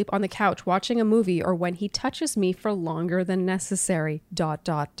fall asleep on the couch watching a movie or when he touches me for longer than necessary, ...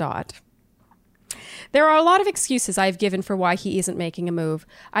 There are a lot of excuses I've given for why he isn't making a move.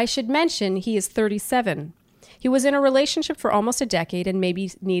 I should mention he is 37. He was in a relationship for almost a decade and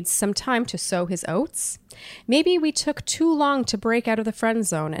maybe needs some time to sow his oats. Maybe we took too long to break out of the friend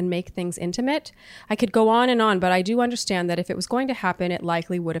zone and make things intimate. I could go on and on, but I do understand that if it was going to happen, it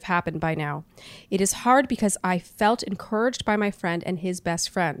likely would have happened by now. It is hard because I felt encouraged by my friend and his best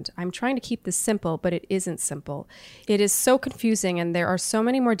friend. I'm trying to keep this simple, but it isn't simple. It is so confusing and there are so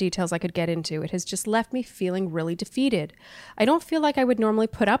many more details I could get into. It has just left me feeling really defeated. I don't feel like I would normally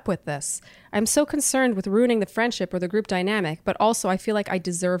put up with this. I'm so concerned with ruining the friendship or the group dynamic, but also I feel like I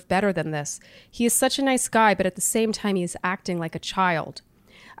deserve better than this. He is such a nice guy, but at the same time, he is acting like a child.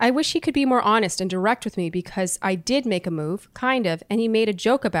 I wish he could be more honest and direct with me because I did make a move, kind of, and he made a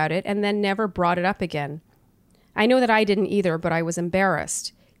joke about it and then never brought it up again. I know that I didn't either, but I was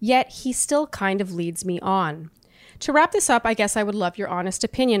embarrassed. Yet he still kind of leads me on. To wrap this up, I guess I would love your honest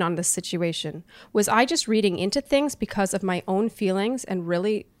opinion on this situation. Was I just reading into things because of my own feelings and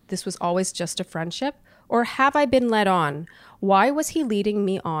really this was always just a friendship? Or have I been led on? Why was he leading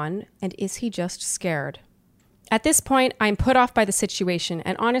me on? And is he just scared? At this point, I'm put off by the situation,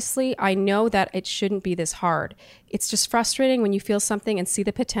 and honestly, I know that it shouldn't be this hard. It's just frustrating when you feel something and see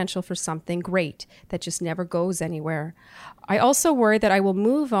the potential for something great that just never goes anywhere. I also worry that I will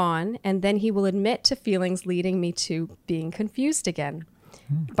move on, and then he will admit to feelings leading me to being confused again.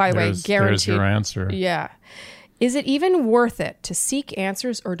 By the way, guaranteed. There's your answer. Yeah. Is it even worth it to seek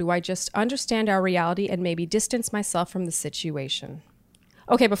answers, or do I just understand our reality and maybe distance myself from the situation?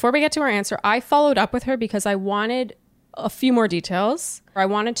 Okay, before we get to our answer, I followed up with her because I wanted a few more details. I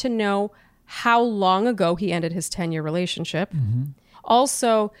wanted to know how long ago he ended his 10-year relationship. Mm-hmm.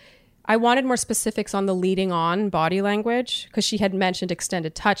 Also, I wanted more specifics on the leading on body language because she had mentioned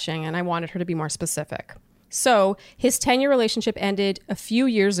extended touching and I wanted her to be more specific. So his 10-year relationship ended a few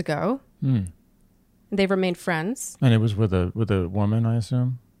years ago. They've remained friends. And it was with a woman, I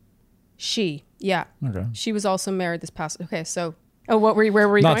assume? She, yeah. Okay. She was also married this past... Okay, so... Oh, where were you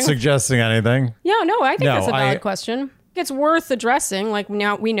going? Not suggesting anything. Yeah, no, I think that's a valid question. It's worth addressing. Like,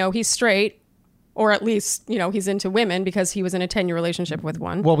 now we know he's straight, or at least, he's into women because he was in a 10-year relationship with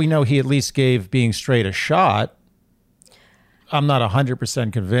one. Well, we know he at least gave being straight a shot. I'm not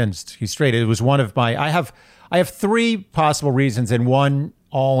 100% convinced he's straight. It was one of my... I have three possible reasons and one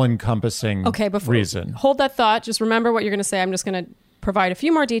all-encompassing reason. Hold that thought. Just remember what you're going to say. I'm just going to provide a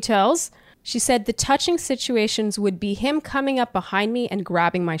few more details. She said the touching situations would be him coming up behind me and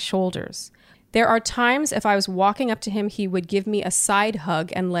grabbing my shoulders. There are times if I was walking up to him, he would give me a side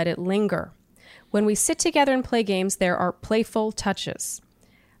hug and let it linger. When we sit together and play games, there are playful touches.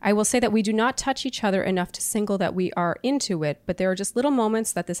 I will say that we do not touch each other enough to single that we are into it, but there are just little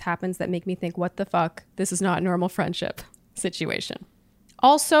moments that this happens that make me think, what the fuck? This is not a normal friendship situation.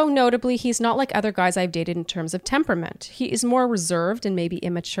 Also, notably, he's not like other guys I've dated in terms of temperament. He is more reserved and maybe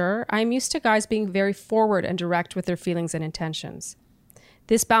immature. I'm used to guys being very forward and direct with their feelings and intentions.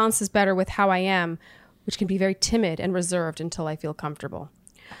 This balances better with how I am, which can be very timid and reserved until I feel comfortable.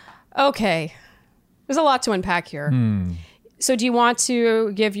 Okay, there's a lot to unpack here. So do you want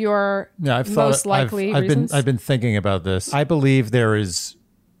to give your most likely reasons? I've been thinking about this. I believe there is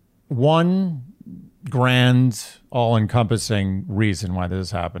one grand, all-encompassing reason why this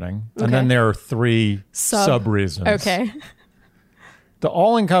is happening. Okay. And then there are three sub-reasons. Okay. The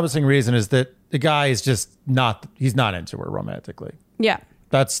all-encompassing reason is that the guy is just he's not into her romantically. Yeah.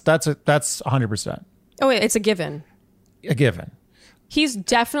 That's 100%. Oh, wait, it's a given. A given. He's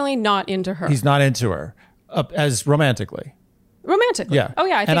definitely not into her. He's not into her as romantically. Romantically. Yeah. Oh,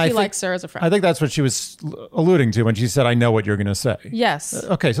 yeah. I think he likes her as a friend. I think that's what she was alluding to when she said, I know what you're going to say. Yes.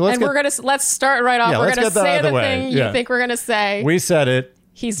 Okay. So let's start right off. We're going to say the thing you think we're going to say. We said it.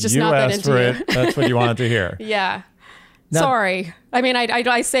 He's just not that into it. That's what you wanted to hear. Yeah. Now, sorry. I mean,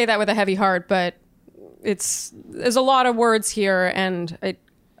 I say that with a heavy heart, but there's a lot of words here and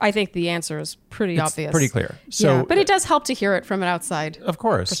I think the answer is pretty obvious. Pretty clear. So, yeah, but it does help to hear it from an outside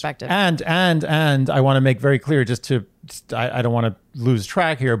perspective. And I want to make very clear, I don't want to lose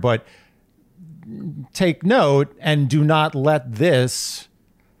track here, but take note and do not let this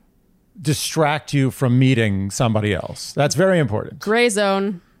distract you from meeting somebody else. That's very important. Gray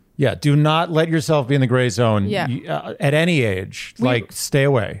zone. Yeah, do not let yourself be in the gray zone at any age. Stay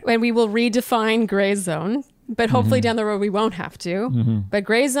away. And we will redefine gray zone. But hopefully down the road, we won't have to. Mm-hmm. But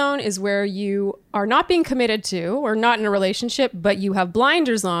gray zone is where you are not being committed to or not in a relationship, but you have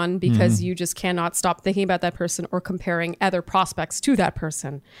blinders on because you just cannot stop thinking about that person or comparing other prospects to that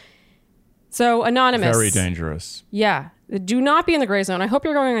person. So anonymous. Very dangerous. Yeah. Do not be in the gray zone. I hope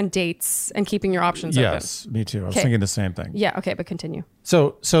you're going on dates and keeping your options open. Yes, me too. I was thinking the same thing. Yeah, okay, but continue.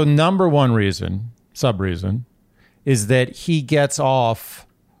 So number one reason, sub-reason, is that he gets off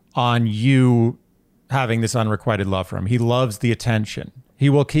on you having this unrequited love for him. He loves the attention. He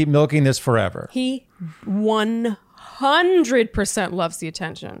will keep milking this forever. He 100% loves the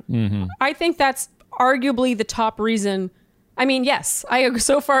attention. Mm-hmm. I think that's arguably the top reason. I mean, yes,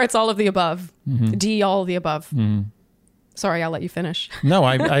 so far it's all of the above. Mm-hmm. D, all of the above. Mm-hmm. Sorry, I'll let you finish. No,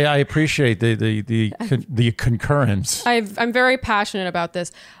 I appreciate the concurrence. I'm very passionate about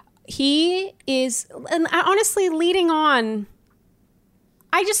this. He is, and honestly, leading on,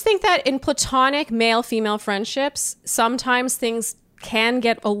 I just think that in platonic male-female friendships, sometimes things can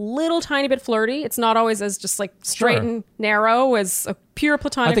get a little tiny bit flirty. It's not always as just like straight and narrow as a pure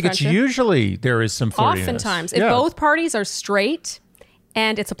platonic friendship. I think it's usually there is some flirtiness. Oftentimes. If both parties are straight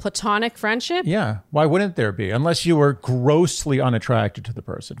and it's a platonic friendship. Yeah. Why wouldn't there be? Unless you were grossly unattracted to the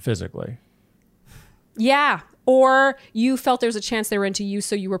person physically. Yeah. Or you felt there's a chance they were into you,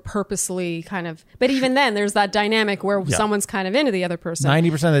 so you were purposely kind of... But even then, there's that dynamic where someone's kind of into the other person.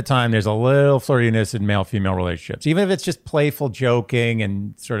 90% of the time, there's a little flirtiness in male-female relationships. Even if it's just playful joking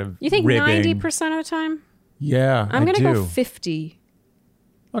and sort of You think ribbing. 90% of the time? Yeah, I'm going to go 50.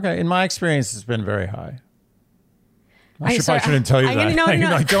 Okay, in my experience, it's been very high. I shouldn't tell you that. No.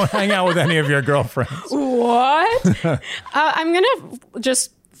 Like, don't hang out with any of your girlfriends. What? I'm going to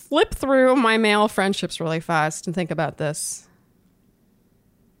just... flip through my male friendships really fast and think about this.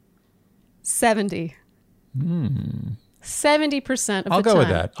 70. 70% of I'll the go time. with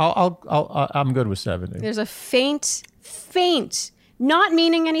that. I'm good with 70. There's a faint, not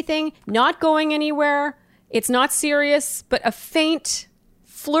meaning anything, not going anywhere. It's not serious, but a faint,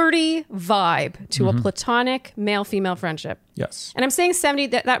 flirty vibe to a platonic male-female friendship. Yes. And I'm saying 70,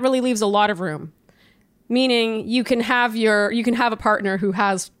 that really leaves a lot of room. Meaning you can have a partner who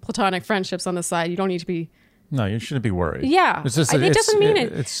has platonic friendships on the side. You don't need to be... No, you shouldn't be worried. Yeah. It doesn't mean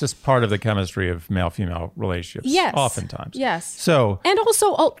it. It's just part of the chemistry of male-female relationships. Yes. Oftentimes. Yes. So... And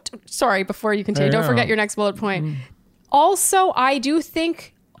also, sorry, before you continue, don't forget your next bullet point. Also, I do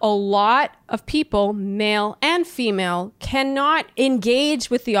think a lot of people, male and female, cannot engage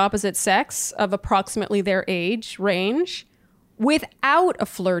with the opposite sex of approximately their age range without a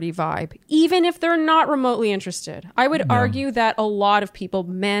flirty vibe, even if they're not remotely interested. I would argue that a lot of people,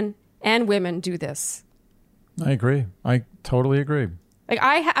 men and women, do this. I agree. I totally agree. Like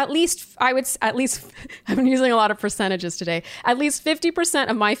I'm using a lot of percentages today. At least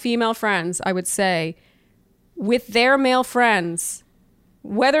 50% of my female friends, I would say, with their male friends,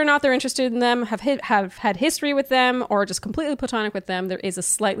 whether or not they're interested in them, have had history with them, or just completely platonic with them, there is a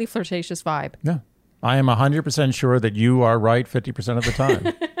slightly flirtatious vibe. Yeah. I am 100% sure that you are right 50% of the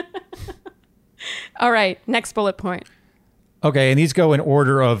time. All right. Next bullet point. Okay. And these go in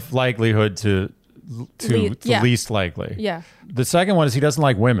order of likelihood to least likely. Yeah. The second one is he doesn't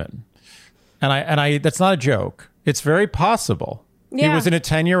like women. And I that's not a joke. It's very possible. Yeah. He was in a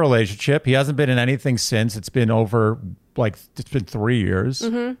 10-year relationship. He hasn't been in anything since. It's been 3 years.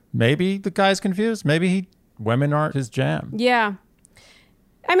 Mm-hmm. Maybe the guy's confused. Maybe women aren't his jam. Yeah.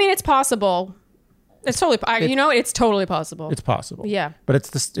 I mean, it's possible. It's totally, it's totally possible. It's possible. Yeah. But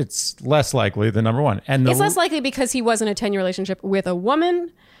it's less likely than number one. And it's less likely because he was in a 10-year relationship with a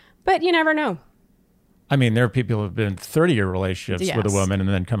woman, but you never know. I mean, there are people who have been in 30-year relationships with a woman and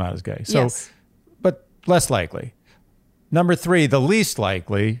then come out as gay. So, but less likely. Number three, the least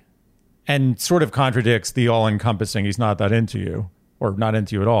likely, and sort of contradicts the all-encompassing he's not that into you, or not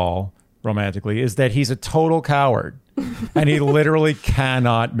into you at all romantically, is that he's a total coward. And he literally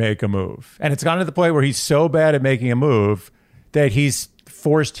cannot make a move. And it's gotten to the point where he's so bad at making a move that he's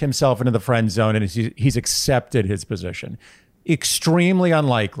forced himself into the friend zone and he's accepted his position. Extremely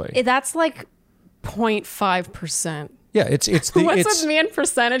unlikely. That's like 0.5%. Yeah, it's what's with me and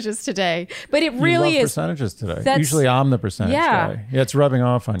percentages today? But it really is percentages today. Usually I'm the percentage guy. Yeah, it's rubbing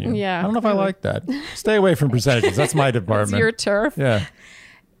off on you. Yeah, I don't know if I like that. Stay away from percentages. That's my department. It's your turf. Yeah.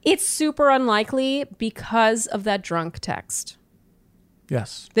 It's super unlikely because of that drunk text.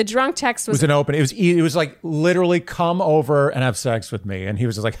 Yes. The drunk text was an open. It was like literally come over and have sex with me, and he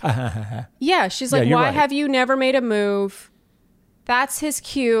was just like, ha ha ha ha. Yeah, she's like, why have you never made a move? That's his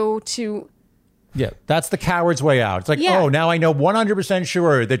cue to. Yeah, that's the coward's way out. It's like, oh, now I know 100%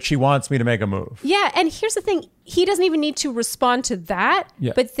 sure that she wants me to make a move. Yeah, and here's the thing. He doesn't even need to respond to that,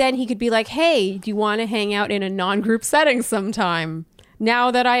 but then he could be like, hey, do you want to hang out in a non-group setting sometime?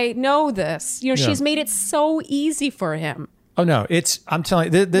 Now that I know this, she's made it so easy for him. Oh no, I'm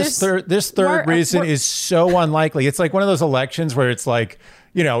telling you, this third reason is so unlikely. It's like one of those elections where it's like,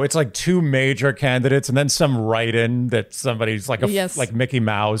 it's like two major candidates and then some write-in that somebody's like like Mickey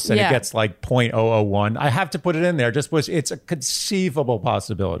Mouse and it gets like 0.001. I have to put it in there just because it's a conceivable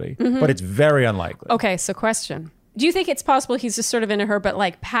possibility, but it's very unlikely. Okay, so question. Do you think it's possible he's just sort of into her, but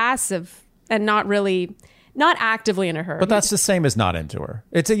like passive and not actively into her? But that's the same as not into her.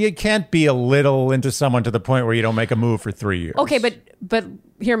 You can't be a little into someone to the point where you don't make a move for 3 years. Okay, but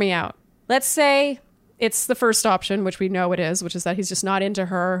hear me out. Let's say it's the first option, which we know it is, which is that he's just not into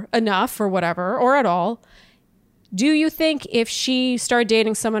her enough or whatever, or at all. Do you think if she started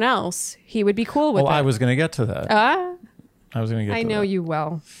dating someone else, he would be cool with that? Well, I was going to get to that. I know you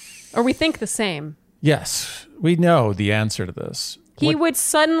well. Or we think the same. Yes, we know the answer to this. He would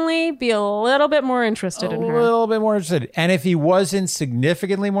suddenly be a little bit more interested in her. A little bit more interested. And if he wasn't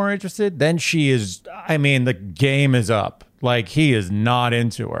significantly more interested, then the game is up. Like, he is not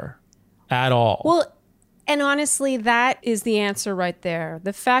into her at all. Well, and honestly, that is the answer right there.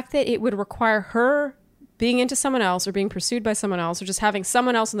 The fact that it would require her being into someone else or being pursued by someone else or just having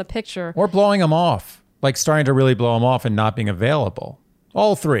someone else in the picture. Or blowing him off. Like starting to really blow him off and not being available.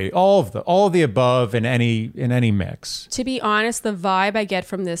 All three, all of the above in any mix. To be honest, the vibe I get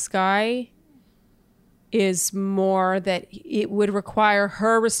from this guy is more that it would require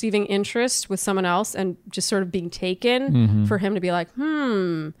her receiving interest with someone else and just sort of being taken for him to be like,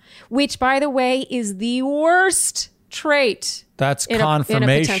 which by the way is the worst trait. That's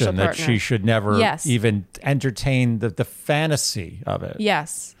confirmation that she should never even entertain the fantasy of it.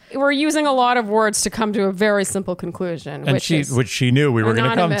 Yes. We're using a lot of words to come to a very simple conclusion. And which she knew we were going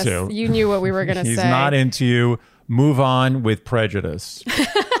to come to. You knew what we were going to say. He's not into you. Move on with prejudice.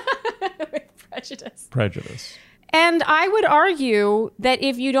 With prejudice. And I would argue that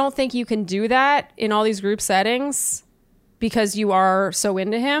if you don't think you can do that in all these group settings because you are so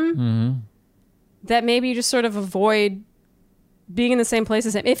into him, that maybe you just sort of avoid being in the same place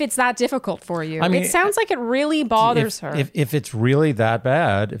as him, if it's that difficult for you. I mean, it sounds like it really bothers her. If it's really that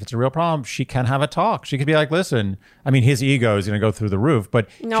bad, if it's a real problem, she can have a talk. She could be like, listen, his ego is going to go through the roof, but...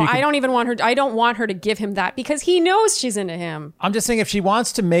 No, I don't want her to give him that because he knows she's into him. I'm just saying if she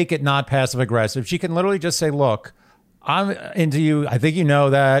wants to make it not passive aggressive, she can literally just say, look, I'm into you. I think you know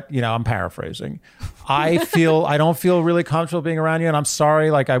that. I'm paraphrasing. I don't feel really comfortable being around you, and I'm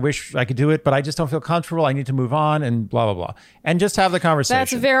sorry. Like, I wish I could do it, but I just don't feel comfortable. I need to move on, and blah blah blah, and just have the conversation.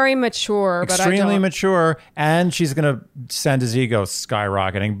 That's very mature, extremely mature, and she's going to send his ego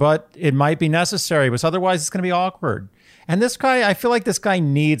skyrocketing. But it might be necessary, because otherwise it's going to be awkward. And this guy, I feel like this guy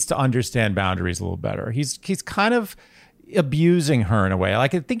needs to understand boundaries a little better. He's kind of abusing her in a way.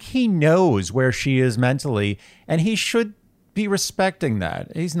 Like, I think he knows where she is mentally, and he should be respecting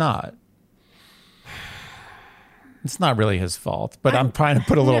that. He's not. It's not really his fault, but I'm trying to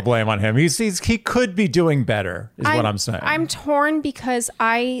put a little blame on him. He could be doing better, is what I'm saying. I'm torn because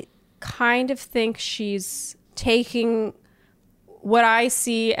I kind of think she's taking what I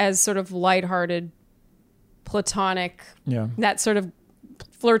see as sort of lighthearted, platonic, that sort of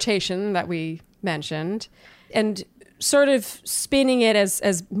flirtation that we mentioned, and sort of spinning it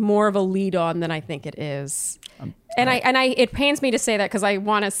as more of a lead on than I think it is. And it pains me to say that because I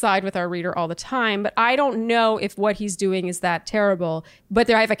want to side with our reader all the time, but I don't know if what he's doing is that terrible. But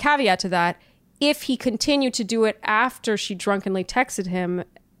I have a caveat to that. If he continued to do it after she drunkenly texted him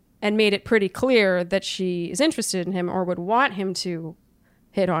and made it pretty clear that she is interested in him or would want him to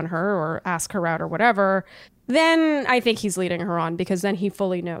hit on her or ask her out or whatever, then I think he's leading her on because then he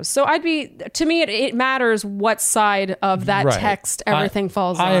fully knows. So to me, it matters what side of that text everything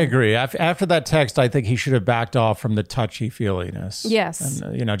falls on. I agree. After that text, I think he should have backed off from the touchy-feeliness. Yes.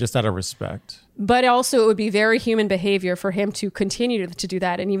 And, just out of respect. But also it would be very human behavior for him to continue to do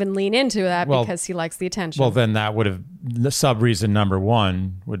that and even lean into that because he likes the attention. Well, then that would have, the sub-reason number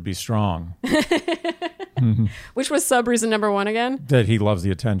one would be strong. Which was sub-reason number one again? That he loves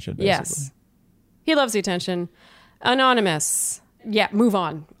the attention, basically. Yes. He loves the attention. Anonymous. Yeah, move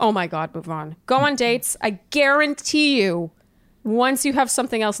on. Oh my God, move on. Go on dates. I guarantee you, once you have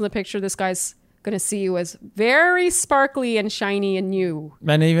something else in the picture, this guy's going to see you as very sparkly and shiny and new.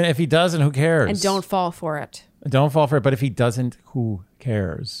 And even if he doesn't, who cares? And don't fall for it. Don't fall for it. But if he doesn't, who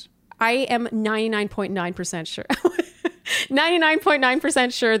cares? I am 99.9% sure.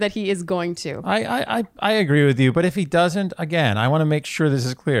 99.9% sure that he is going to. I agree with you. But if he doesn't, again, I want to make sure this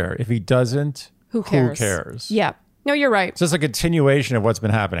is clear. If he doesn't, who cares? Yeah. No, you're right. It's just a continuation of what's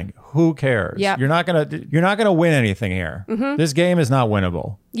been happening. Who cares? Yeah. You're not gonna win anything here. Mm-hmm. This game is not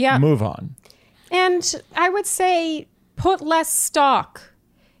winnable. Yeah. Move on. And I would say put less stock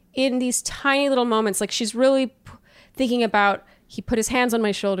in these tiny little moments. Like, she's really thinking about, he put his hands on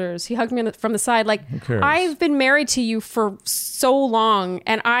my shoulders, he hugged me from the side. Like, I've been married to you for so long,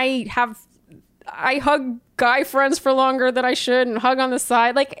 and I hug guy friends for longer than I should, and hug on the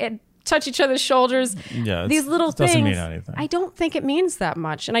side, like, touch each other's shoulders. Yeah, these little things doesn't mean anything. I don't think it means that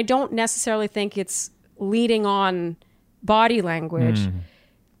much, and I don't necessarily think it's leading on body language.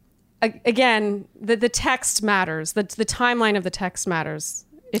 Again, the text matters. The timeline of the text matters.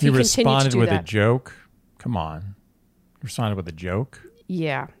 If you continue to do that. You responded with a joke? Come on. You responded with a joke?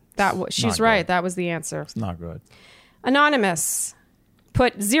 Yeah. She's right. That was the answer. It's not good. Anonymous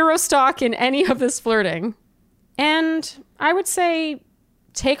put zero stock in any of this flirting. And I would say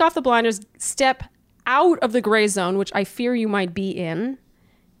take off the blinders, step out of the gray zone, which I fear you might be in,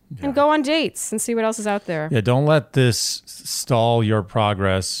 and go on dates and see what else is out there. Yeah, don't let this stall your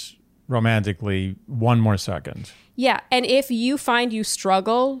progress romantically one more second. Yeah, and if you find you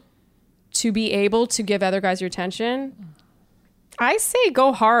struggle to be able to give other guys your attention, I say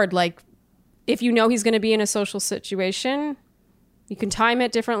go hard. Like, if you know he's going to be in a social situation, you can time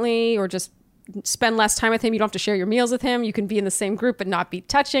it differently or just spend less time with him. You don't have to share your meals with him. You can be in the same group but not be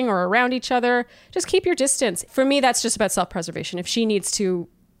touching or around each other. Just keep your distance. For me, that's just about self-preservation. If she needs to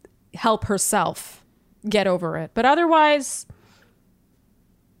help herself get over it. But otherwise,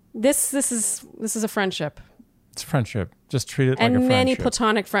 this is a friendship. It's a friendship. Just treat it like a friendship. And many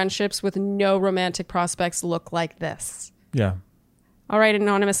platonic friendships with no romantic prospects look like this. Yeah. All right,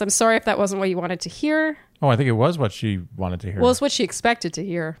 Anonymous, I'm sorry if that wasn't what you wanted to hear. Oh, I think it was what she wanted to hear. Well, it's what she expected to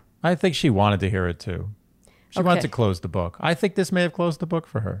hear. I think she wanted to hear it too. She wanted to close the book. I think this may have closed the book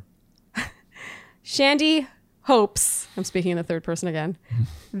for her. Shandy hopes, I'm speaking in the third person again,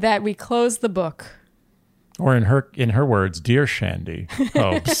 that we close the book. Or in her words, dear Shandy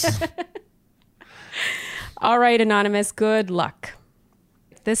hopes. All right, Anonymous, good luck.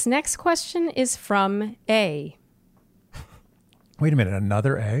 This next question is from A. Wait a minute,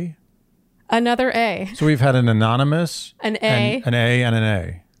 another A? Another A. So we've had an Anonymous, an A, an A, and an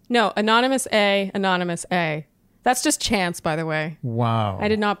A. No, Anonymous A, Anonymous A. That's just chance, by the way. Wow. I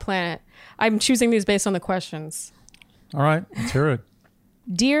did not plan it. I'm choosing these based on the questions. All right, let's hear it.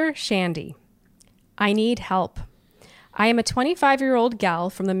 Dear Shandy, I need help. I am a 25-year-old gal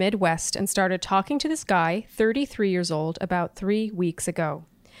from the Midwest and started talking to this guy, 33 years old, about 3 weeks ago.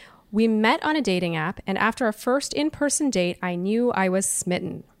 We met on a dating app, and after our first in-person date, I knew I was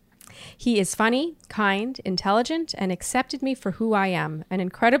smitten. He is funny, kind, intelligent, and accepted me for who I am, an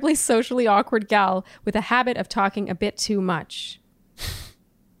incredibly socially awkward gal with a habit of talking a bit too much.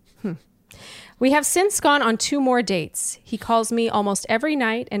 We have since gone on 2 more dates. He calls me almost every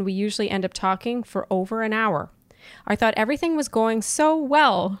night, and we usually end up talking for over an hour. I thought everything was going so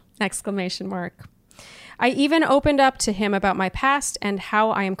well! ! I even opened up to him about my past and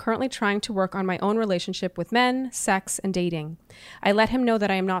how I am currently trying to work on my own relationship with men, sex, and dating. I let him know that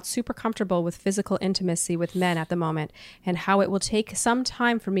I am not super comfortable with physical intimacy with men at the moment and how it will take some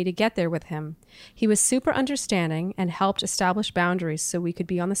time for me to get there with him. He was super understanding and helped establish boundaries so we could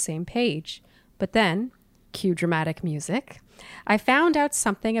be on the same page. But then, cue dramatic music, I found out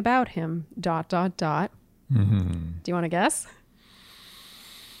something about him, ... Mm-hmm. Do you want to guess?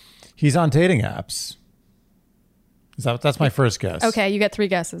 He's on dating apps. That's my first guess. Okay, you get 3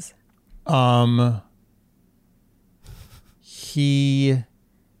 guesses. He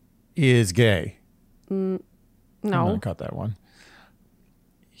is gay. No. I'm gonna cut that one.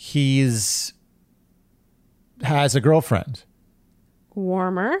 Has a girlfriend.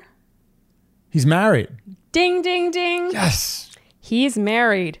 Warmer. He's married. Ding, ding, ding. Yes. He's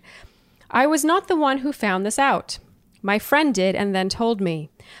married. I was not the one who found this out. My friend did and then told me.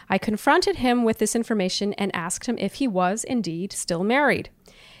 I confronted him with this information and asked him if he was indeed still married.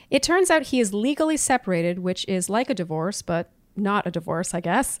 It turns out he is legally separated, which is like a divorce, but not a divorce, I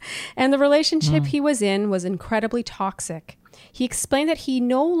guess. And the relationship he was in was incredibly toxic. He explained that he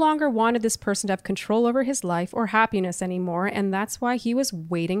no longer wanted this person to have control over his life or happiness anymore, and that's why he was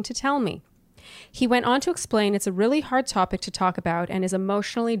waiting to tell me. He went on to explain it's a really hard topic to talk about and is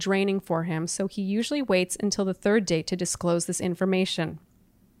emotionally draining for him, so he usually waits until the 3rd date to disclose this information.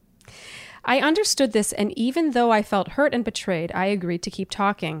 I understood this, and even though I felt hurt and betrayed, I agreed to keep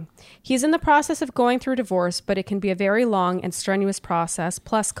talking. He's in the process of going through divorce, but it can be a very long and strenuous process,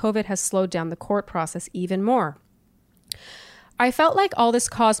 plus COVID has slowed down the court process even more. I felt like all this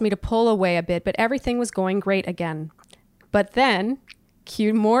caused me to pull away a bit, but everything was going great again. But then,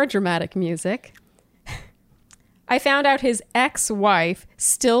 cue more dramatic music, I found out his ex-wife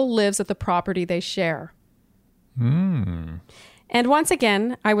still lives at the property they share. And once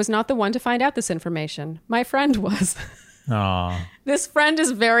again, I was not the one to find out this information. My friend was. Aww. This friend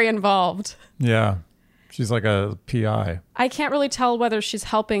is very involved. Yeah. She's like a PI. I can't really tell whether she's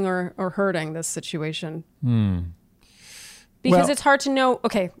helping or hurting this situation. Because it's hard to know.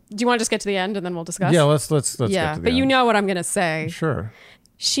 Okay, do you want to just get to the end and then we'll discuss? Yeah, let's get to the but end. You know what I'm going to say. Sure.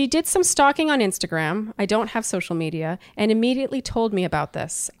 She did some stalking on Instagram. I don't have social media, and immediately told me about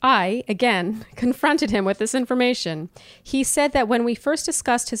this. I, again, confronted him with this information. He said that when we first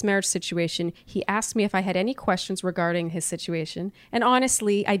discussed his marriage situation, he asked me if I had any questions regarding his situation, and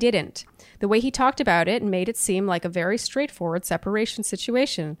honestly, I didn't. The way he talked about it made it seem like a very straightforward separation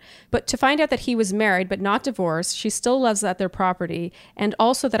situation. But to find out that he was married but not divorced, she still lives at their property, and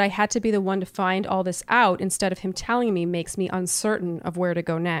also that I had to be the one to find all this out instead of him telling me makes me uncertain of where to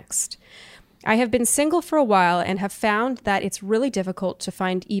go next. I have been single for a while and have found that it's really difficult to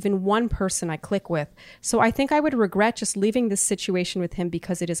find even one person I click with. So I think I would regret just leaving this situation with him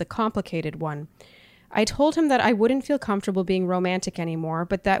because it is a complicated one. I told him that I wouldn't feel comfortable being romantic anymore,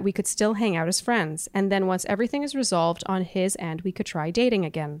 but that we could still hang out as friends. And then once everything is resolved on his end, we could try dating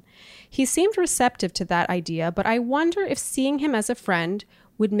again. He seemed receptive to that idea, but I wonder if seeing him as a friend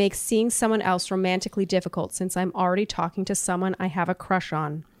would make seeing someone else romantically difficult since I'm already talking to someone I have a crush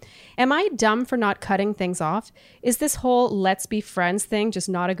on. Am I dumb for not cutting things off? Is this whole let's be friends thing just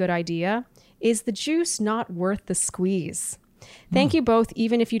not a good idea? Is the juice not worth the squeeze? Thank you both.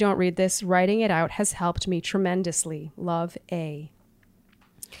 Even if you don't read this, writing it out has helped me tremendously. Love, A.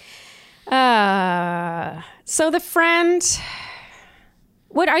 So the friend,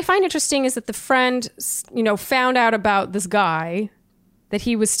 what I find interesting is that the friend, found out about this guy, that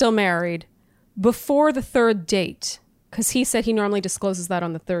he was still married, before the third date, because he said he normally discloses that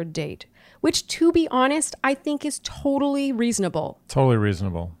on the third date, which, to be honest, I think is totally reasonable. Totally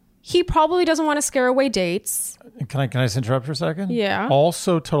reasonable. He probably doesn't want to scare away dates. Can I just interrupt for a second? Yeah.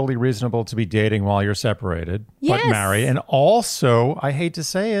 Also totally reasonable to be dating while you're separated, yes, but married. And also, I hate to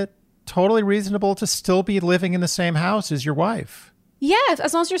say it, totally reasonable to still be living in the same house as your wife. Yeah,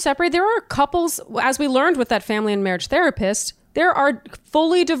 as long as you're separated. There are couples, as we learned with that family and marriage therapist, there are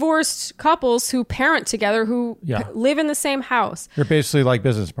fully divorced couples who parent together, who live in the same house. They're basically like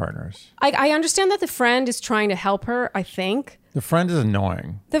business partners. I understand that the friend is trying to help her, I think. The friend is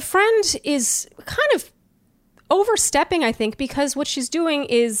annoying. The friend is kind of overstepping, I think, because what she's doing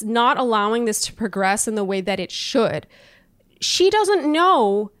is not allowing this to progress in the way that it should. She doesn't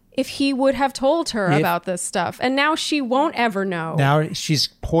know if he would have told her about this stuff, and now she won't ever know. Now she's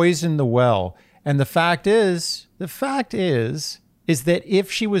poisoned the well. And the fact is that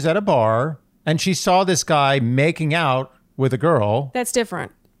if she was at a bar and she saw this guy making out with a girl, that's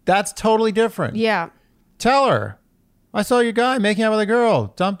different. That's totally different. Yeah. Tell her, I saw your guy making out with a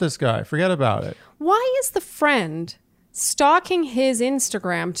girl. Dump this guy. Forget about it. Why is the friend stalking his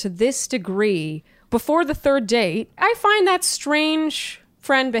Instagram to this degree before the third date? I find that strange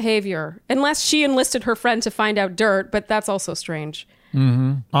friend behavior, unless she enlisted her friend to find out dirt, but that's also strange.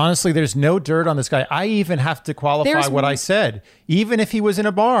 Mm-hmm. Honestly, there's no dirt on this guy. I even have to qualify what I said. Even if he was in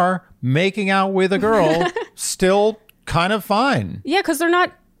a bar making out with a girl, still kind of fine. Yeah, because they're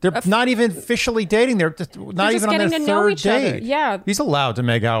not even officially dating. They're not even on their third date. Yeah. He's allowed to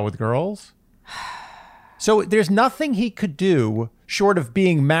make out with girls. So there's nothing he could do short of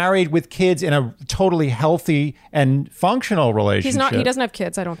being married with kids in a totally healthy and functional relationship. He doesn't have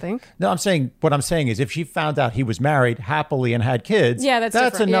kids, I don't think. No, what I'm saying is if she found out he was married happily and had kids,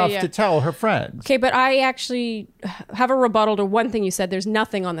 that's enough to tell her friends. Okay, but I actually have a rebuttal to one thing you said. There's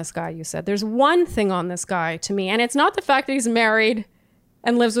nothing on this guy, you said. There's one thing on this guy to me, and it's not the fact that he's married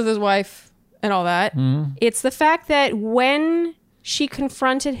and lives with his wife and all that. Mm. It's the fact that when she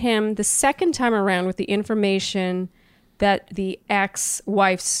confronted him the second time around with the information that the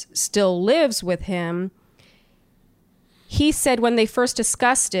ex-wife still lives with him, he said when they first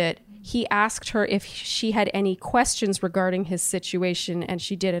discussed it, he asked her if she had any questions regarding his situation, and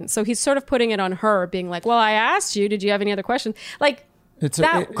she didn't. So he's sort of putting it on her, being like, well, I asked you, did you have any other questions? Like,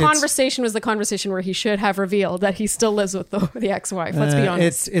 conversation was the conversation where he should have revealed that he still lives with the ex-wife. Let's be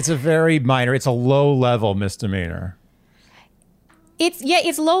honest. It's a very minor, it's a low-level misdemeanor.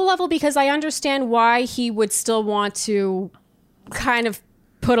 It's low level because I understand why he would still want to kind of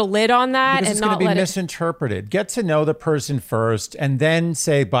put a lid on that because and not let it. It's going to be misinterpreted. Get to know the person first and then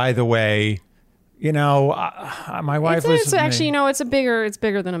say, by the way, my wife was... It's actually, it's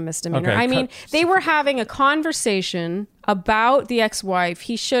bigger than a misdemeanor. Okay. I mean, they were having a conversation about the ex-wife.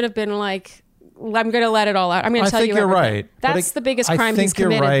 He should have been like, I'm going to let it all out. I'm going to tell you everything. I think you're right. That's the biggest crime he's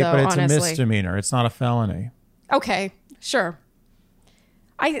committed, I think you're right, though, but it's honestly. a misdemeanor. It's not a felony. Okay, sure.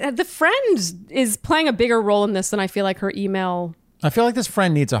 The friend is playing a bigger role in this than I feel like her email. I feel like this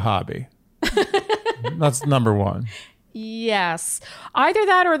friend needs a hobby. That's number one. Yes. Either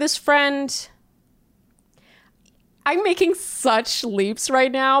that or this friend I'm making such leaps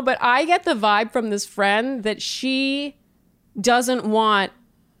right now, but I get the vibe from this friend that she doesn't want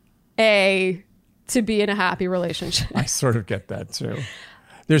A to be in a happy relationship. I sort of get that too.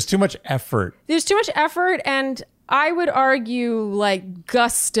 There's too much effort. And I would argue like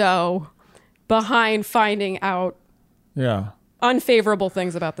gusto behind finding out unfavorable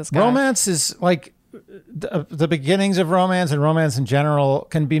things about this guy. Romance is like the beginnings of romance and romance in general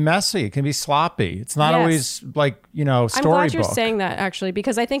can be messy, can be sloppy. It's not always like, storybook. I'm glad you're saying that, actually,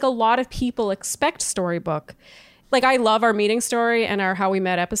 because I think a lot of people expect storybook. Like, I love our meeting story and our How We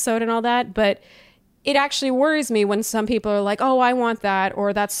Met episode and all that, but it actually worries me when some people are like, oh, I want that,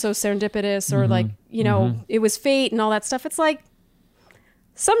 or that's so serendipitous, or like, it was fate and all that stuff. It's like,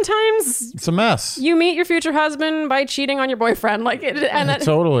 sometimes it's a mess. You meet your future husband by cheating on your boyfriend.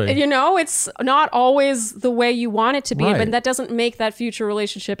 Totally. It's not always the way you want it to be, but that doesn't make that future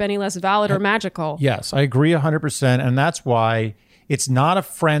relationship any less valid or magical. Yes, I agree 100%. And that's why it's not a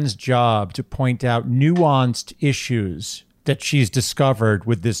friend's job to point out nuanced issues that she's discovered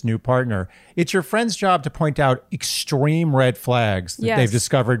with this new partner. It's your friend's job to point out extreme red flags that they've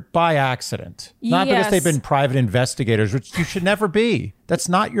discovered by accident. Not because they've been private investigators, which you should never be. That's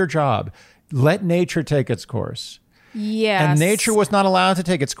not your job. Let nature take its course. Yes. And nature was not allowed to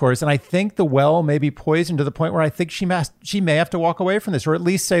take its course. And I think the well may be poisoned to the point where I think she may have to walk away from this, or at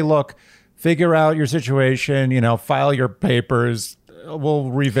least say, look, figure out your situation, file your papers. We'll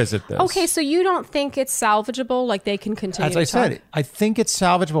revisit this. Okay, so you don't think it's salvageable? Like they can continue As I said, I think it's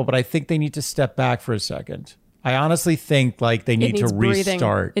salvageable, but I think they need to step back for a second. I honestly think like they need to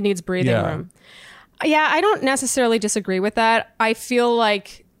restart. It needs breathing room. Yeah, I don't necessarily disagree with that. I feel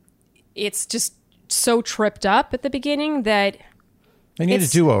like it's just so tripped up at the beginning that they need a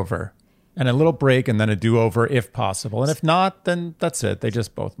do-over. And a little break and then a do-over if possible. And if not, then that's it. They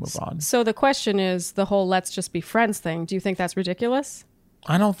just both move on. So the question is the whole let's just be friends thing. Do you think that's ridiculous?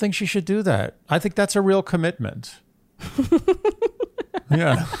 I don't think she should do that. I think that's a real commitment.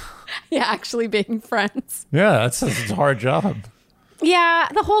 Yeah. Yeah, actually being friends. Yeah, it's a hard job. Yeah,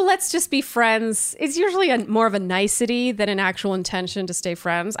 the whole let's just be friends is usually more of a nicety than an actual intention to stay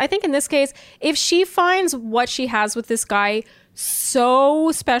friends. I think in this case, if she finds what she has with this guy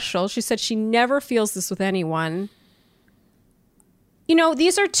so special, she said she never feels this with anyone.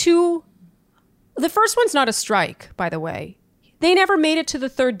 These are two. The first one's not a strike, by the way. They never made it to the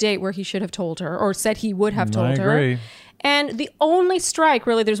third date where he should have told her or said he would have told her. I agree. And the only strike,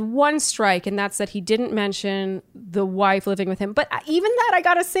 really, there's one strike, and that's that he didn't mention the wife living with him. But even that, I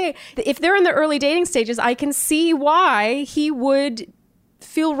gotta say, if they're in the early dating stages, I can see why he would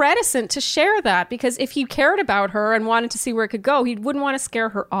feel reticent to share that, because if he cared about her and wanted to see where it could go, he wouldn't want to scare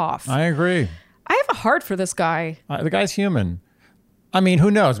her off. I agree. I have a heart for this guy. The guy's human. I mean,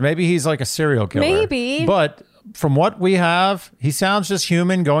 who knows? Maybe he's like a serial killer. Maybe. But from what we have, he sounds just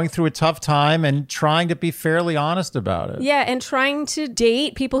human, going through a tough time and trying to be fairly honest about it. Yeah, and trying to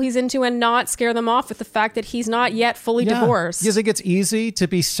date people he's into and not scare them off with the fact that he's not yet fully divorced. You think it's easy to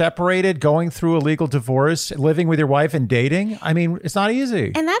be separated, going through a legal divorce, living with your wife and dating? I mean, it's not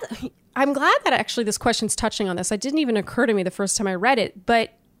easy. And I'm glad that actually this question's touching on this. It didn't even occur to me the first time I read it,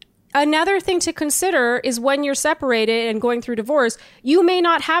 but another thing to consider is when you're separated and going through divorce, you may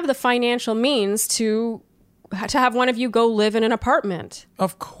not have the financial means to have one of you go live in an apartment.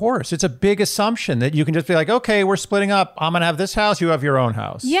 Of course. It's a big assumption that you can just be like, okay, we're splitting up. I'm going to have this house. You have your own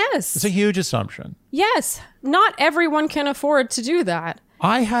house. Yes. It's a huge assumption. Yes. Not everyone can afford to do that.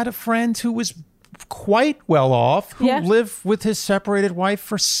 I had a friend who was quite well off, who lived with his separated wife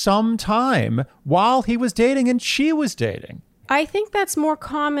for some time while he was dating and she was dating. I think that's more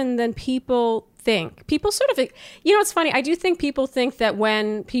common than people think. People sort of, it's funny. I do think people think that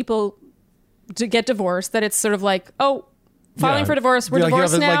when people to get divorced, that it's sort of like, oh, filing for divorce, we're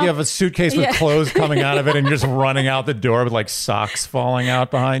divorced now. Like you have a suitcase with clothes coming out of it and you're just running out the door with like socks falling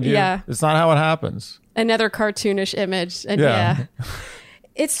out behind you. Yeah. It's not how it happens. Another cartoonish image. And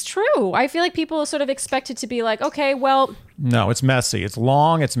it's true. I feel like people sort of expect it to be like, okay, well. No, it's messy. It's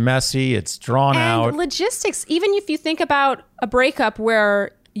long. It's messy. It's drawn out. And logistics, even if you think about a breakup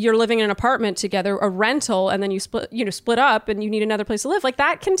where you're living in an apartment together, a rental, and then you split up and you need another place to live, like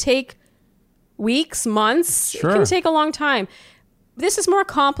that can take weeks, months. Sure. It can take a long time. This is more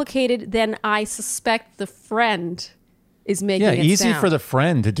complicated than I suspect the friend is making it easy sound. For the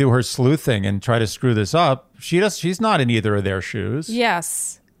friend to do her sleuthing and try to screw this up. She's not in either of their shoes.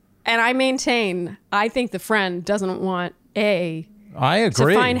 Yes. And I maintain, I think the friend doesn't want I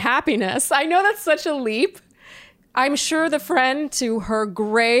agree. to find happiness. I know that's such a leap. I'm sure the friend to her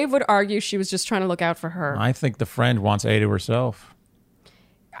grave would argue she was just trying to look out for her. I think the friend wants A to herself.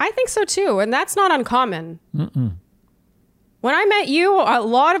 I think so too, and that's not uncommon. When I met you, a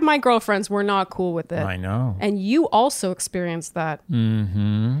lot of my girlfriends were not cool with it. I know. And you also experienced that.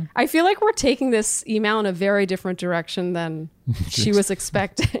 Mm-hmm. I feel like we're taking this email in a very different direction than she was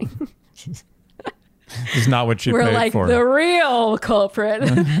expecting. It's not what she paid for. We're like, the real culprit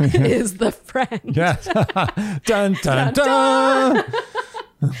is the friend. Yes. Dun, dun, dun.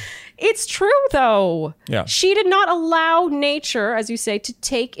 It's true, though. Yeah. She did not allow nature, as you say, to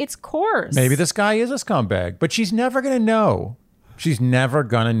take its course. Maybe this guy is a scumbag, but she's never going to know. She's never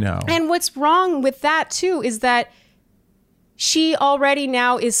going to know. And what's wrong with that, too, is that she already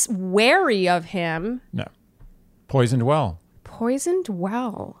now is wary of him. No. Poisoned well. Poisoned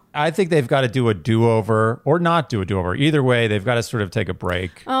well. I think they've got to do a do-over or not do a do-over. Either way, they've got to sort of take a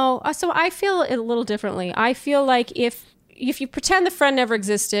break. Oh, so I feel it a little differently. I feel like if you pretend the friend never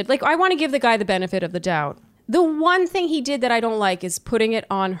existed, like I want to give the guy the benefit of the doubt. The one thing he did that I don't like is putting it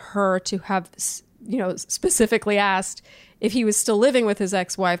on her to have, specifically asked if he was still living with his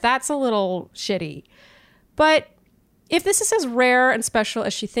ex-wife. That's a little shitty. But if this is as rare and special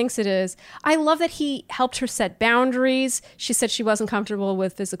as she thinks it is, I love that he helped her set boundaries. She said she wasn't comfortable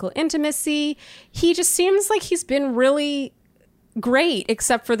with physical intimacy. He just seems like he's been really great,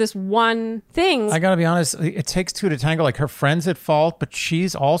 except for this one thing. I gotta be honest, it takes two to tango. Like her friend's at fault, but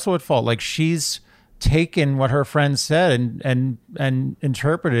she's also at fault. Like she's taken what her friend said and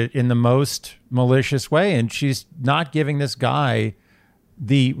interpreted it in the most malicious way, and she's not giving this guy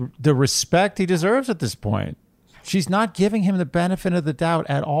the respect he deserves at this point. She's not giving him the benefit of the doubt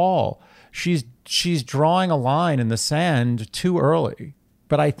at all. She's drawing a line in the sand too early.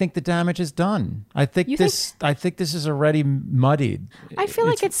 But I think the damage is done. I think this is already muddied. I feel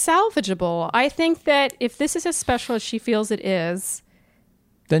like it's salvageable. I think that if this is as special as she feels it is,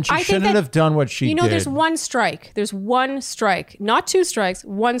 then she shouldn't have done what she did. There's one strike. There's one strike, not two strikes,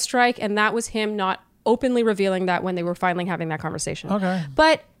 one strike, and that was him not openly revealing that when they were finally having that conversation. Okay.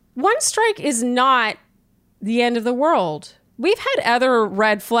 But one strike is not the end of the world. We've had other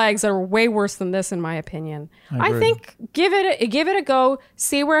red flags that are way worse than this, in my opinion. I think give it a go,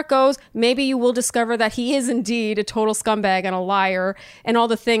 see where it goes. Maybe you will discover that he is indeed a total scumbag and a liar and all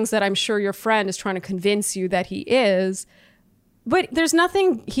the things that I'm sure your friend is trying to convince you that he is. But there's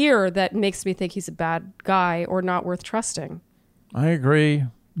nothing here that makes me think he's a bad guy or not worth trusting. I agree.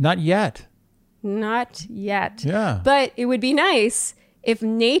 Not yet. Not yet. Yeah. But it would be nice if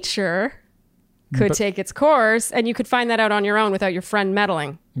nature could take its course, and you could find that out on your own without your friend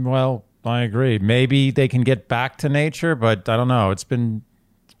meddling. Well, I agree. Maybe they can get back to nature, but I don't know. It's been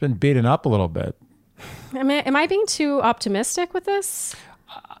beaten up a little bit. Am I being too optimistic with this?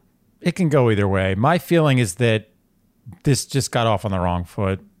 It can go either way. My feeling is that this just got off on the wrong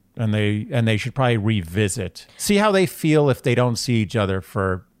foot, and they should probably revisit. See how they feel if they don't see each other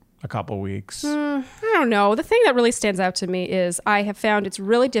for a couple weeks. I don't know. The thing that really stands out to me is I have found it's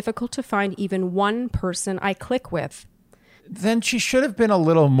really difficult to find even one person I click with. Then she should have been given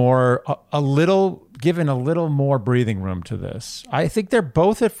a little more breathing room to this. I think they're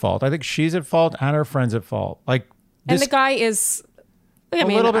both at fault. I think she's at fault and her friend's at fault. And the guy is a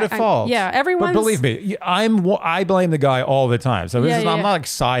little bit at fault. Everyone's... But believe me, I blame the guy all the time. So I'm not like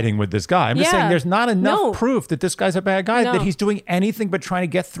siding with this guy. I'm just saying there's not enough proof that this guy's a bad guy, that he's doing anything but trying to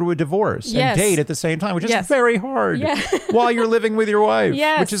get through a divorce and date at the same time, which is very hard while you're living with your wife,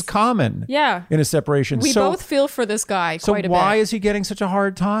 which is common in a separation. We both feel for this guy quite a bit. So why is he getting such a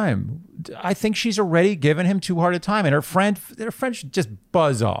hard time? I think she's already given him too hard a time, and their friend should just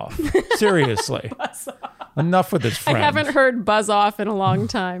buzz off. Seriously. Buzz off. Enough with this friend. I haven't heard buzz off in a long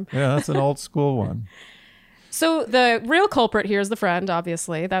time. Yeah, that's an old school one. So the real culprit here is the friend,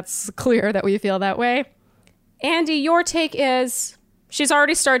 obviously. That's clear that we feel that way. Andy, your take is she's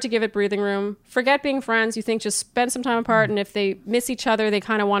already started to give it breathing room. Forget being friends. You think just spend some time apart, and if they miss each other, they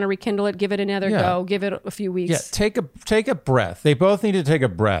kind of want to rekindle it, give it another go, give it a few weeks. Yeah, take a breath. They both need to take a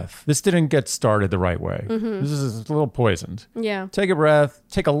breath. This didn't get started the right way. Mm-hmm. This is a little poisoned. Yeah. Take a breath.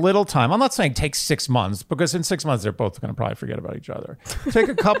 Take a little time. I'm not saying take 6 months, because in 6 months, they're both going to probably forget about each other. Take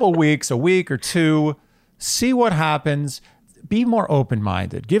a couple weeks, a week or two, see what happens. Be more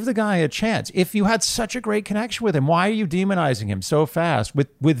open-minded. Give the guy a chance. If you had such a great connection with him, why are you demonizing him so fast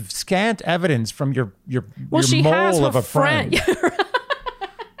with scant evidence from your mole of a friend?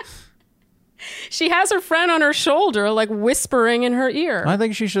 She has her friend on her shoulder, like whispering in her ear. I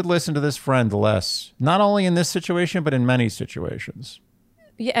think she should listen to this friend less. Not only in this situation, but in many situations.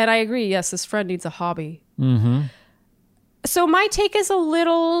 Yeah, and I agree. Yes, this friend needs a hobby. Mm-hmm. So my take is a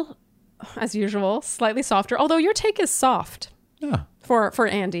little, as usual, slightly softer. Although your take is soft. Yeah. For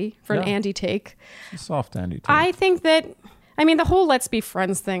Andy, an Andy take. It's a soft Andy take. I think that, the whole let's be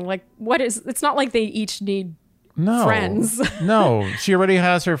friends thing, it's not like they each need friends. No, she already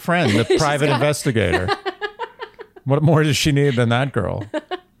has her friend, the private investigator. What more does she need than that girl?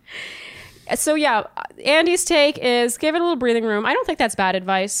 So yeah, Andy's take is give it a little breathing room. I don't think that's bad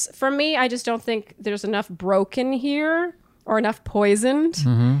advice. For me, I just don't think there's enough broken here or enough poisoned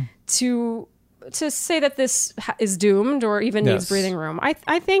to say that this is doomed or even needs breathing room.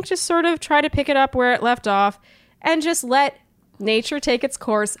 I think just sort of try to pick it up where it left off and just let nature take its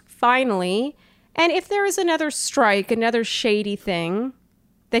course finally. And if there is another strike, another shady thing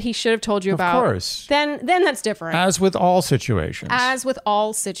that he should have told you about, of course, then that's different. As with all situations.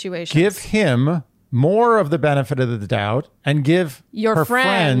 Give him more of the benefit of the doubt and give your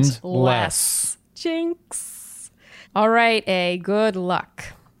friend less. Jinx. All right, A, good luck.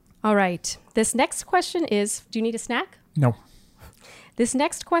 All right. This next question is, do you need a snack? No. This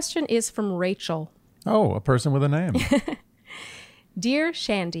next question is from Rachel. Oh, a person with a name. Dear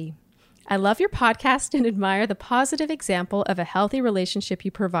Shandy, I love your podcast and admire the positive example of a healthy relationship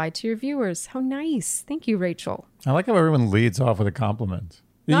you provide to your viewers. How nice. Thank you, Rachel. I like how everyone leads off with a compliment.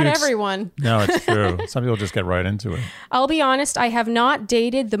 Not everyone. No, it's true. Some people just get right into it. I'll be honest, I have not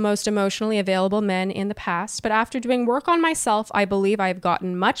dated the most emotionally available men in the past, but after doing work on myself, I believe I have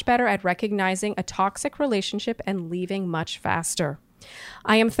gotten much better at recognizing a toxic relationship and leaving much faster.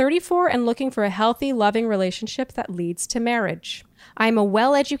 I am 34 and looking for a healthy, loving relationship that leads to marriage. I am a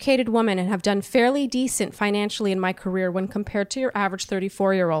well-educated woman and have done fairly decent financially in my career when compared to your average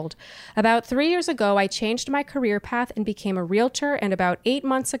 34-year-old. About 3 years ago, I changed my career path and became a realtor, and about 8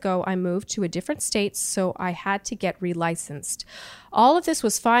 months ago, I moved to a different state, so I had to get relicensed. All of this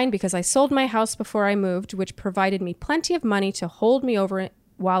was fine because I sold my house before I moved, which provided me plenty of money to hold me over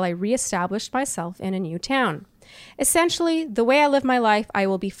while I reestablished myself in a new town. Essentially, the way I live my life, I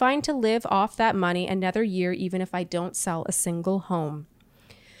will be fine to live off that money another year even if I don't sell a single home.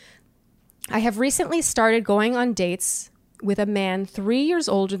 I have recently started going on dates with a man 3 years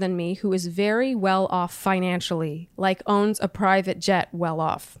older than me who is very well off financially, like owns a private jet well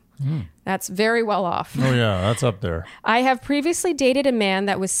off. That's very well off. Oh, yeah, that's up there. I have previously dated a man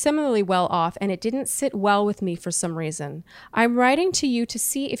that was similarly well off, and it didn't sit well with me for some reason. I'm writing to you to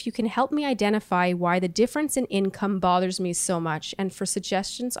see if you can help me identify why the difference in income bothers me so much and for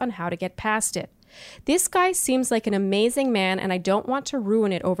suggestions on how to get past it. This guy seems like an amazing man, and I don't want to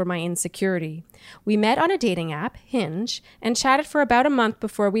ruin it over my insecurity. We met on a dating app, Hinge, and chatted for about a month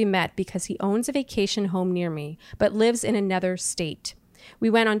before we met because he owns a vacation home near me, but lives in another state.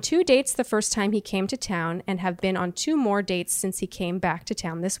 We went on 2 dates the first time he came to town and have been on 2 more dates since he came back to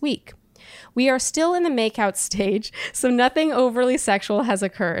town this week. We are still in the makeout stage, so nothing overly sexual has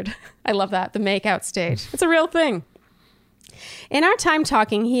occurred. I love that, the makeout stage. It's a real thing. In our time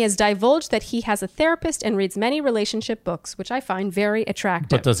talking, he has divulged that he has a therapist and reads many relationship books, which I find very attractive.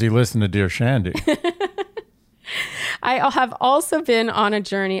 But does he listen to Dear Shandy? I have also been on a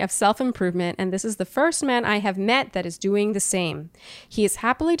journey of self-improvement, and this is the first man I have met that is doing the same. He is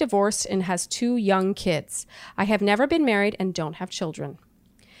happily divorced and has 2 young kids. I have never been married and don't have children.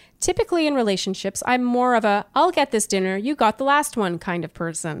 Typically in relationships, I'm more of a, I'll get this dinner, you got the last one kind of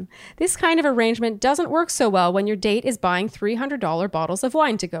person. This kind of arrangement doesn't work so well when your date is buying $300 bottles of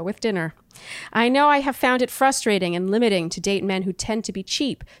wine to go with dinner. I know I have found it frustrating and limiting to date men who tend to be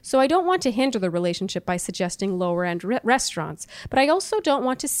cheap, so I don't want to hinder the relationship by suggesting lower-end restaurants, but I also don't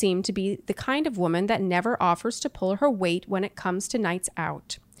want to seem to be the kind of woman that never offers to pull her weight when it comes to nights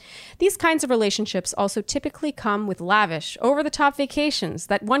out. These kinds of relationships also typically come with lavish, over-the-top vacations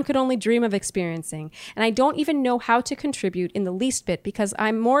that one could only dream of experiencing, and I don't even know how to contribute in the least bit because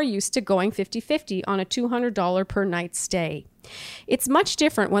I'm more used to going 50-50 on a $200 per night stay. It's much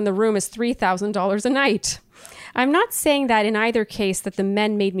different when the room is $3,000 a night. I'm not saying that in either case that the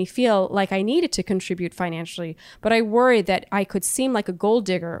men made me feel like I needed to contribute financially, but I worry that I could seem like a gold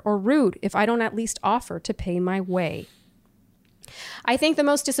digger or rude if I don't at least offer to pay my way. I think the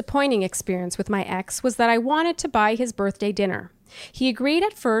most disappointing experience with my ex was that I wanted to buy his birthday dinner. He agreed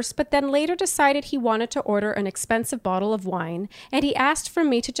at first, but then later decided he wanted to order an expensive bottle of wine, and he asked for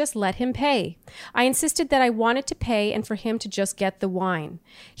me to just let him pay. I insisted that I wanted to pay and for him to just get the wine.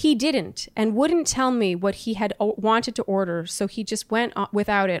 He didn't, and wouldn't tell me what he had wanted to order, so he just went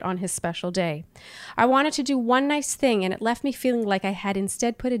without it on his special day. I wanted to do one nice thing, and it left me feeling like I had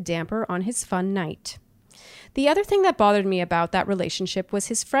instead put a damper on his fun night. The other thing that bothered me about that relationship was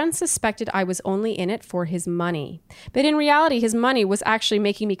his friends suspected I was only in it for his money. But in reality, his money was actually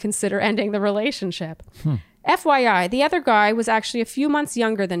making me consider ending the relationship. FYI, the other guy was actually a few months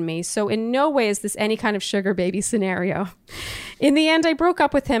younger than me, so in no way is this any kind of sugar baby scenario. In the end, I broke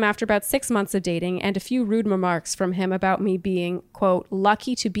up with him after about 6 months of dating and a few rude remarks from him about me being, quote,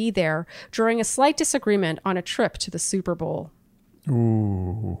 lucky to be there during a slight disagreement on a trip to the Super Bowl.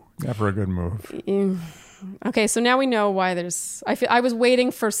 Ooh, never a good move. Okay, so now we know why I was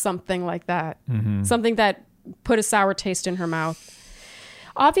waiting for something like that. Something that put a sour taste in her mouth.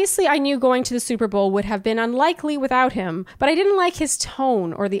 Obviously, I knew going to the Super Bowl would have been unlikely without him, but I didn't like his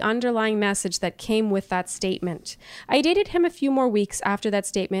tone or the underlying message that came with that statement. I dated him a few more weeks after that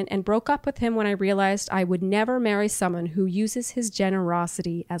statement and broke up with him when I realized I would never marry someone who uses his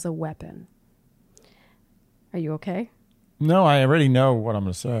generosity as a weapon. Are you okay? No, I already know what I'm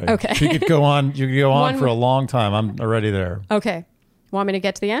going to say. Okay. You could go on for a long time. I'm already there. Okay. Want me to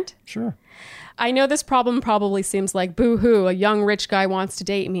get to the end? Sure. I know this problem probably seems like boo-hoo, a young rich guy wants to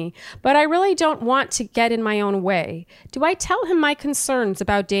date me, but I really don't want to get in my own way. Do I tell him my concerns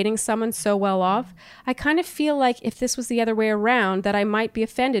about dating someone so well off? I kind of feel like if this was the other way around, that I might be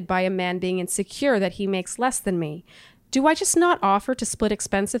offended by a man being insecure that he makes less than me. Do I just not offer to split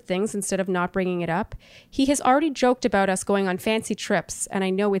expensive things instead of not bringing it up? He has already joked about us going on fancy trips, and I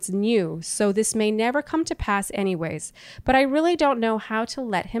know it's new, so this may never come to pass anyways. But I really don't know how to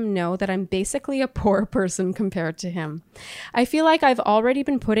let him know that I'm basically a poor person compared to him. I feel like I've already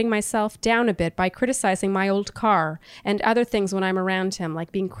been putting myself down a bit by criticizing my old car and other things when I'm around him,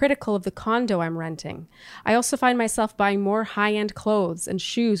 like being critical of the condo I'm renting. I also find myself buying more high-end clothes and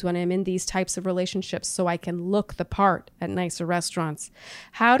shoes when I'm in these types of relationships so I can look the part at nicer restaurants.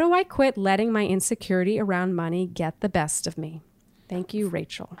 How do I quit letting my insecurity around money get the best of me? Thank you,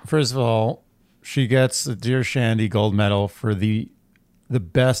 Rachel. First of all, she gets the Dear Shandy gold medal for the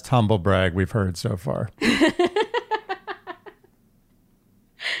best humble brag we've heard so far.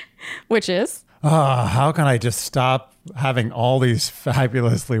 Which is? How can I just stop having all these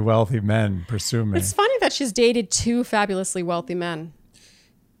fabulously wealthy men pursue me? It's funny that she's dated 2 fabulously wealthy men.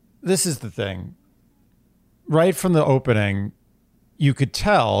 This is the thing. Right from the opening, you could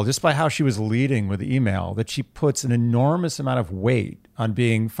tell just by how she was leading with the email that she puts an enormous amount of weight on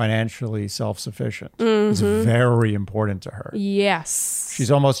being financially self-sufficient. It's very important to her. Yes. You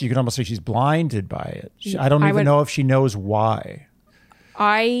can almost say she's blinded by it. I don't even know if she knows why.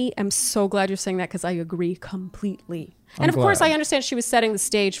 I am so glad you're saying that because I agree completely. And of course, I understand she was setting the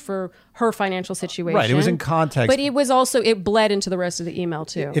stage for her financial situation. Right. It was in context. But it was also, it bled into the rest of the email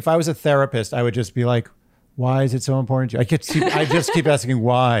too. If I was a therapist, I would just be like, why is it so important to you? I just keep asking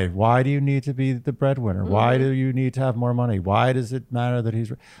why. Why do you need to be the breadwinner? Why do you need to have more money? Why does it matter that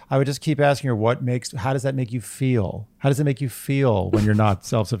he's... I would just keep asking her, how does that make you feel? How does it make you feel when you're not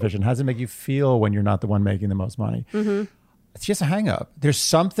self-sufficient? How does it make you feel when you're not the one making the most money? It's just a hang up. There's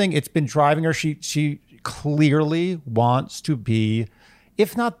something, it's been driving her. She clearly wants to be,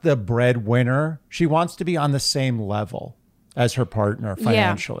 if not the breadwinner, she wants to be on the same level as her partner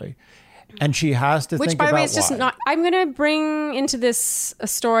financially. Yeah. And she has to think about why. Which, by the way, is just not... I'm going to bring into this a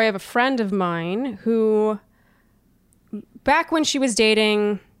story of a friend of mine who, back when she was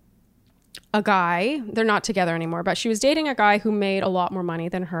dating a guy, they're not together anymore, but she was dating a guy who made a lot more money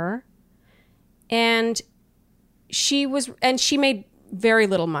than her. And she made very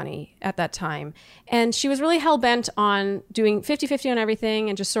little money at that time. And she was really hell-bent on doing 50-50 on everything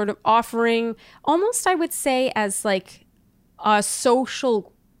and just sort of offering almost, I would say, as like a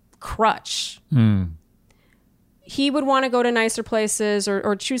social crutch. He would want to go to nicer places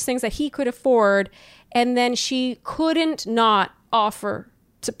or choose things that he could afford, and then she couldn't not offer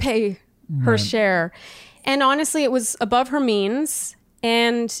to pay her share. And honestly, it was above her means,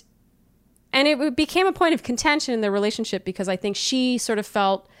 and it became a point of contention in their relationship because I think she sort of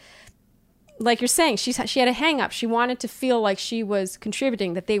felt, like you're saying, she had a hang up. She wanted to feel like she was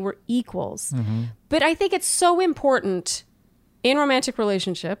contributing, that they were equals. But I think it's so important in romantic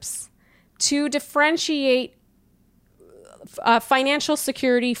relationships to differentiate financial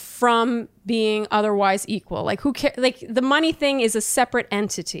security from being otherwise equal. Like, who cares? Like, the money thing is a separate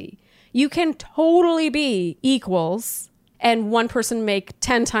entity. You can totally be equals and one person make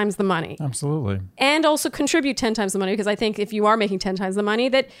 10 times the money. Absolutely. And also contribute 10 times the money, because I think if you are making 10 times the money,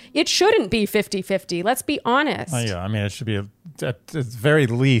 that it shouldn't be 50-50. Let's be honest. Yeah, I mean, it should be at the very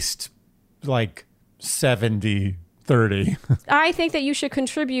least like 70-30. I think that you should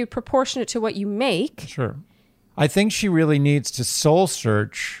contribute proportionate to what you make. Sure. I think she really needs to soul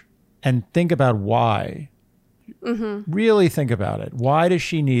search and think about why. Really think about it. Why does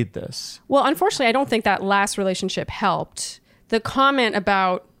she need this? Well, unfortunately, I don't think that last relationship helped. The comment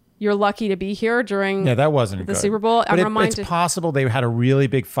about you're lucky to be here during that wasn't the good. Super Bowl. But it's possible they had a really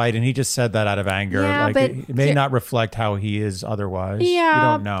big fight and he just said that out of anger. Yeah, like but it may not reflect how he is otherwise. Yeah, you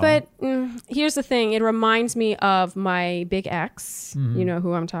don't know. But here's the thing. It reminds me of my big ex. You know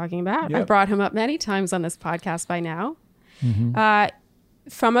who I'm talking about. Yep. I brought him up many times on this podcast by now.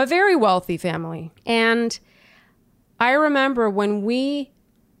 From a very wealthy family. And I remember when we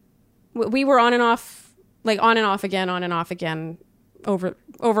were on and off again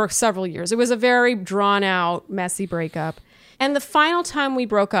over several years. It was a very drawn out, messy breakup. And the final time we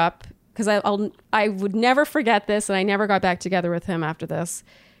broke up, because I would never forget this, and I never got back together with him after this.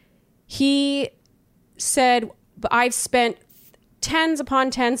 He said, I've spent tens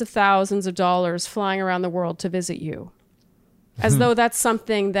upon tens of thousands of dollars flying around the world to visit you. As though that's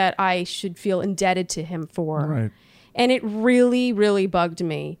something that I should feel indebted to him for. Right. And it really, really bugged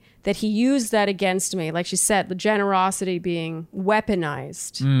me that he used that against me. Like she said, the generosity being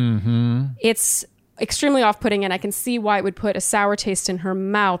weaponized. It's extremely off-putting, and I can see why it would put a sour taste in her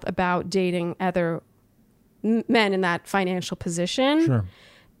mouth about dating other men in that financial position. Sure.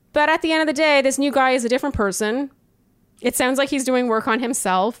 But at the end of the day, this new guy is a different person. It sounds like he's doing work on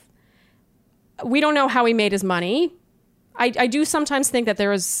himself. We don't know how he made his money. I do sometimes think that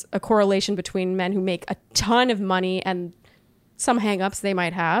there is a correlation between men who make a ton of money and some hang-ups they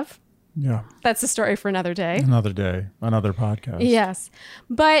might have. Yeah. That's a story for another day. Another day, another podcast. Yes.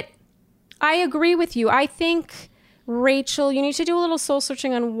 But I agree with you. I think, Rachel, you need to do a little soul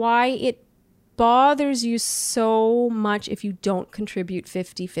searching on why it bothers you so much if you don't contribute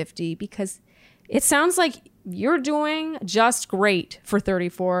 50-50, because it sounds like you're doing just great for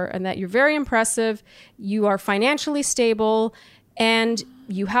 34 and that you're very impressive. You are financially stable and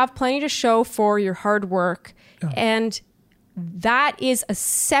you have plenty to show for your hard work. Yeah. And that is a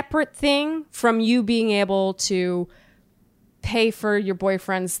separate thing from you being able to pay for your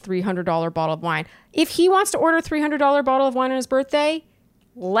boyfriend's $300 bottle of wine. If he wants to order a $300 bottle of wine on his birthday,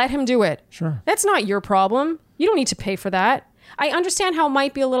 let him do it. Sure. That's not your problem. You don't need to pay for that. I understand how it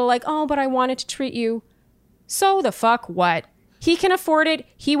might be a little like, oh, but I wanted to treat you. So the fuck what? He can afford it.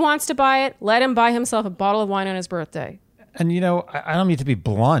 He wants to buy it. Let him buy himself a bottle of wine on his birthday. And, you know, I don't mean to be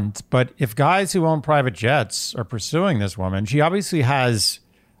blunt, but if guys who own private jets are pursuing this woman, she obviously has,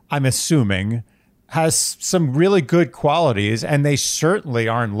 I'm assuming, has some really good qualities, and they certainly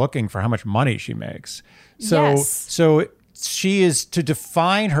aren't looking for how much money she makes. So she is to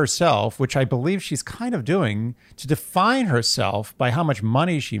define herself, which I believe she's kind of doing, to define herself by how much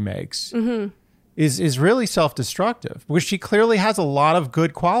money she makes. Is really self-destructive, because she clearly has a lot of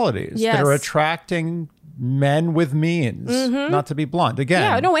good qualities that are attracting men with means, not to be blunt. Again.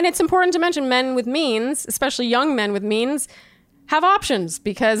 Yeah, no, and it's important to mention men with means, especially young men with means, have options,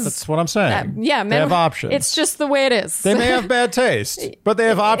 because... That's what I'm saying. Men they have options. It's just the way it is. They may have bad taste, but they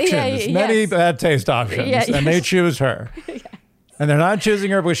have options. Many bad taste options, and they choose her. And they're not choosing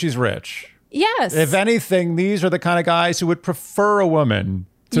her because she's rich. Yes. If anything, these are the kind of guys who would prefer a woman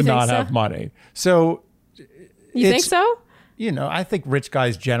to not have money. So you think so? You know, I think rich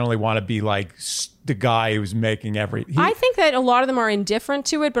guys generally want to be like the guy who's making everything. I think that a lot of them are indifferent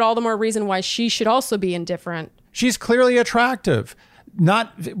to it, but all the more reason why she should also be indifferent. She's clearly attractive.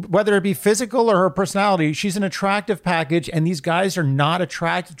 Not whether it be physical or her personality, she's an attractive package, and these guys are not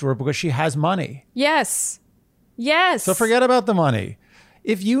attracted to her because she has money. Yes. So forget about the money.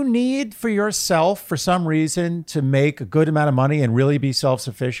 If you need for yourself, for some reason, to make a good amount of money and really be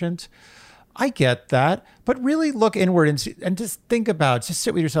self-sufficient, I get that. But really look inward and just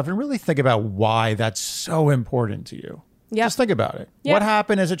sit with yourself and really think about why that's so important to you. Yep. Just think about it. Yep. What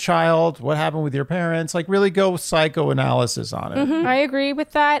happened as a child? What happened with your parents? Like, really go psychoanalysis on it. I agree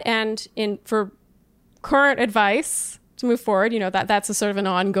with that. And for current advice to move forward, you know, that's a sort of an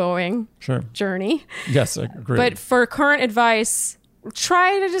ongoing journey. Yes, I agree. But for current advice,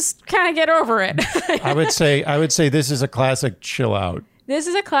 try to just kind of get over it. I would say this is a classic chill out. This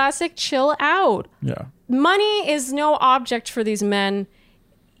is a classic chill out. Yeah. Money is no object for these men.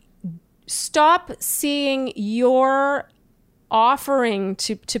 Stop seeing your offering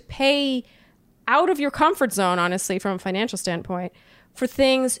to pay out of your comfort zone, honestly, from a financial standpoint, for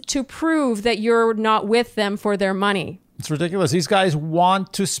things to prove that you're not with them for their money. It's ridiculous. These guys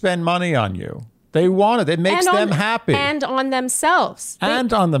want to spend money on you. They want it. It makes them happy. And on themselves.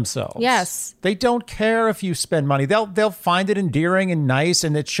 Yes. They don't care if you spend money. They'll find it endearing and nice,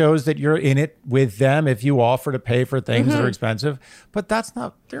 and it shows that you're in it with them if you offer to pay for things that are expensive. But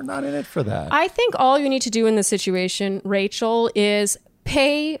they're not in it for that. I think all you need to do in this situation, Rachel, is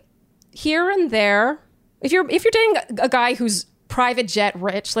pay here and there. If you're dating a guy who's private jet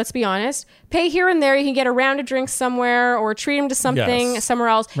rich, let's be honest. Pay here and there. You can get a round of drinks somewhere or treat him to something somewhere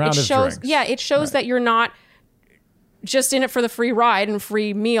else. Round of drinks. Yeah, it shows that you're not just in it for the free ride and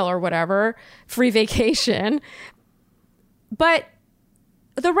free meal or whatever, free vacation. But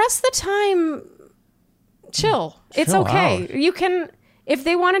the rest of the time, chill. It's okay. Out. You can, if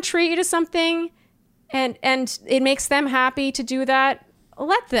they want to treat you to something and it makes them happy to do that,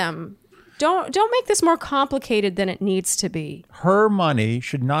 let them. Don't make this more complicated than it needs to be. Her money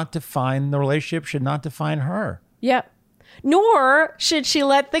should not define the relationship, should not define her. Yep. Nor should she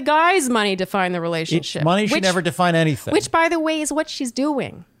let the guy's money define the relationship. Money should never define anything. Which, by the way, is what she's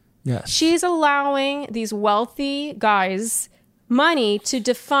doing. Yes. She's allowing these wealthy guys money to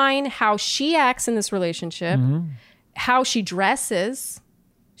define how she acts in this relationship, how she dresses.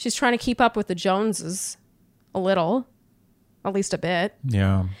 She's trying to keep up with the Joneses a little, at least a bit.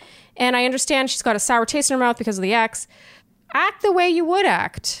 Yeah. And I understand she's got a sour taste in her mouth because of the ex. Act the way you would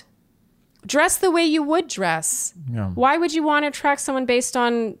act. Dress the way you would dress. Yeah. Why would you want to attract someone based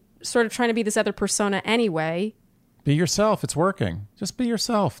on sort of trying to be this other persona anyway? Be yourself. It's working. Just be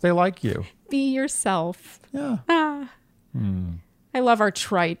yourself. They like you. Be yourself. Yeah. I love our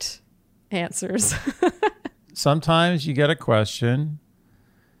trite answers. Sometimes you get a question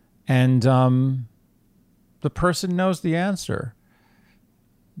and the person knows the answer.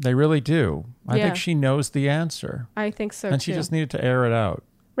 They really do. I think she knows the answer. I think so, and she just needed to air it out.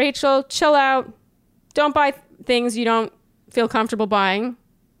 Rachel, chill out. Don't buy things you don't feel comfortable buying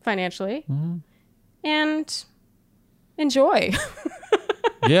financially. And enjoy.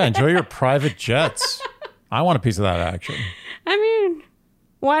 Yeah, enjoy your private jets. I want a piece of that action. I mean,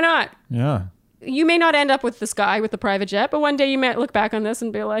 why not? Yeah. You may not end up with this guy with the private jet, but one day you might look back on this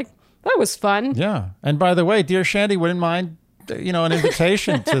and be like, that was fun. Yeah. And by the way, dear Shandy wouldn't mind, an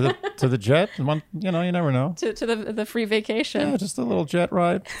invitation to the jet. One, you never know. To the free vacation. Yeah, just a little jet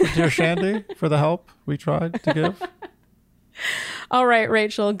ride for dear Shandy for the help we tried to give. All right,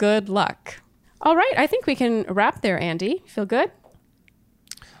 Rachel, good luck. All right, I think we can wrap there, Andy. Feel good?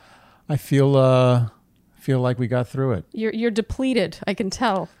 I feel like we got through it. You're depleted, I can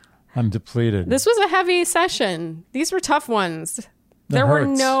tell. I'm depleted. This was a heavy session. These were tough ones.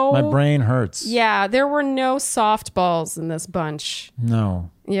 My brain hurts. Yeah, there were no softballs in this bunch.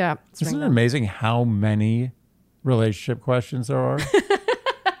 No. Yeah. Isn't it amazing how many relationship questions there are?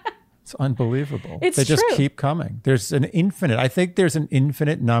 It's unbelievable. It's They just true. keep coming. I think there's an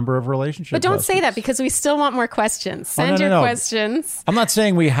infinite number of relationship But don't questions. say that because we still want more questions. Send no. your questions. I'm not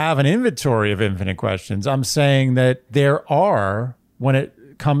saying we have an inventory of infinite questions. I'm saying that there are, when it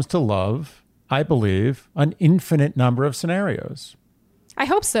comes to love, I believe, an infinite number of scenarios. I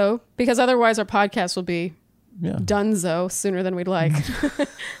hope so, because otherwise our podcast will be donezo sooner than we'd like.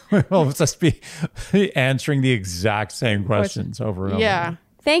 We'll just be answering the exact same questions over and over. Yeah.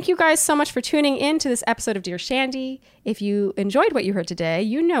 Thank you guys so much for tuning in to this episode of Dear Shandy. If you enjoyed what you heard today,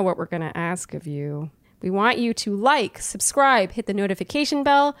 you know what we're going to ask of you. We want you to like, subscribe, hit the notification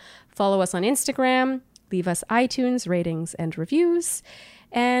bell, follow us on Instagram, leave us iTunes ratings and reviews,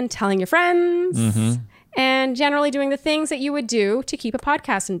 and telling your friends, and generally doing the things that you would do to keep a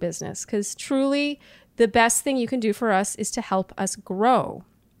podcast in business. Because truly, the best thing you can do for us is to help us grow.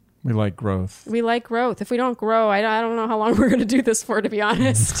 We like growth. We like growth. If we don't grow, I don't know how long we're going to do this for, to be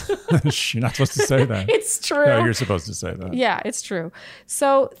honest. You're not supposed to say that. It's true. No, you're supposed to say that. Yeah, it's true.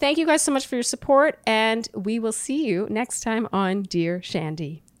 So thank you guys so much for your support, and we will see you next time on Dear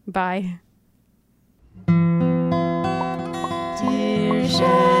Shandy. Bye. Dear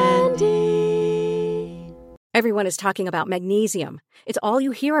Shandy. Everyone is talking about magnesium. It's all you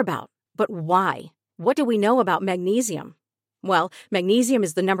hear about. But why? What do we know about magnesium? Well, magnesium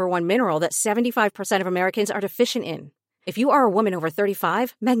is the number one mineral that 75% of Americans are deficient in. If you are a woman over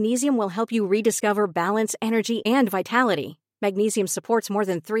 35, magnesium will help you rediscover balance, energy, and vitality. Magnesium supports more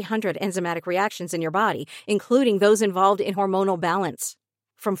than 300 enzymatic reactions in your body, including those involved in hormonal balance.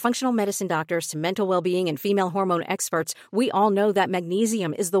 From functional medicine doctors to mental well-being and female hormone experts, we all know that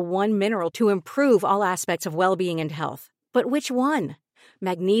magnesium is the one mineral to improve all aspects of well-being and health. But which one?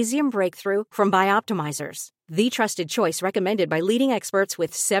 Magnesium Breakthrough from Bioptimizers, the trusted choice recommended by leading experts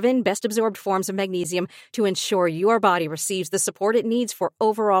with 7 best-absorbed forms of magnesium to ensure your body receives the support it needs for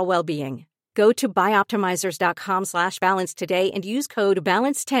overall well-being. Go to bioptimizers.com/balance today and use code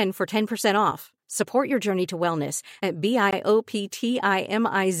BALANCE10 for 10% off. Support your journey to wellness at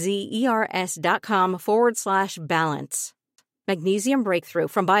bioptimizers.com/balance. Magnesium Breakthrough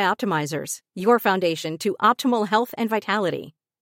from Bioptimizers, your foundation to optimal health and vitality.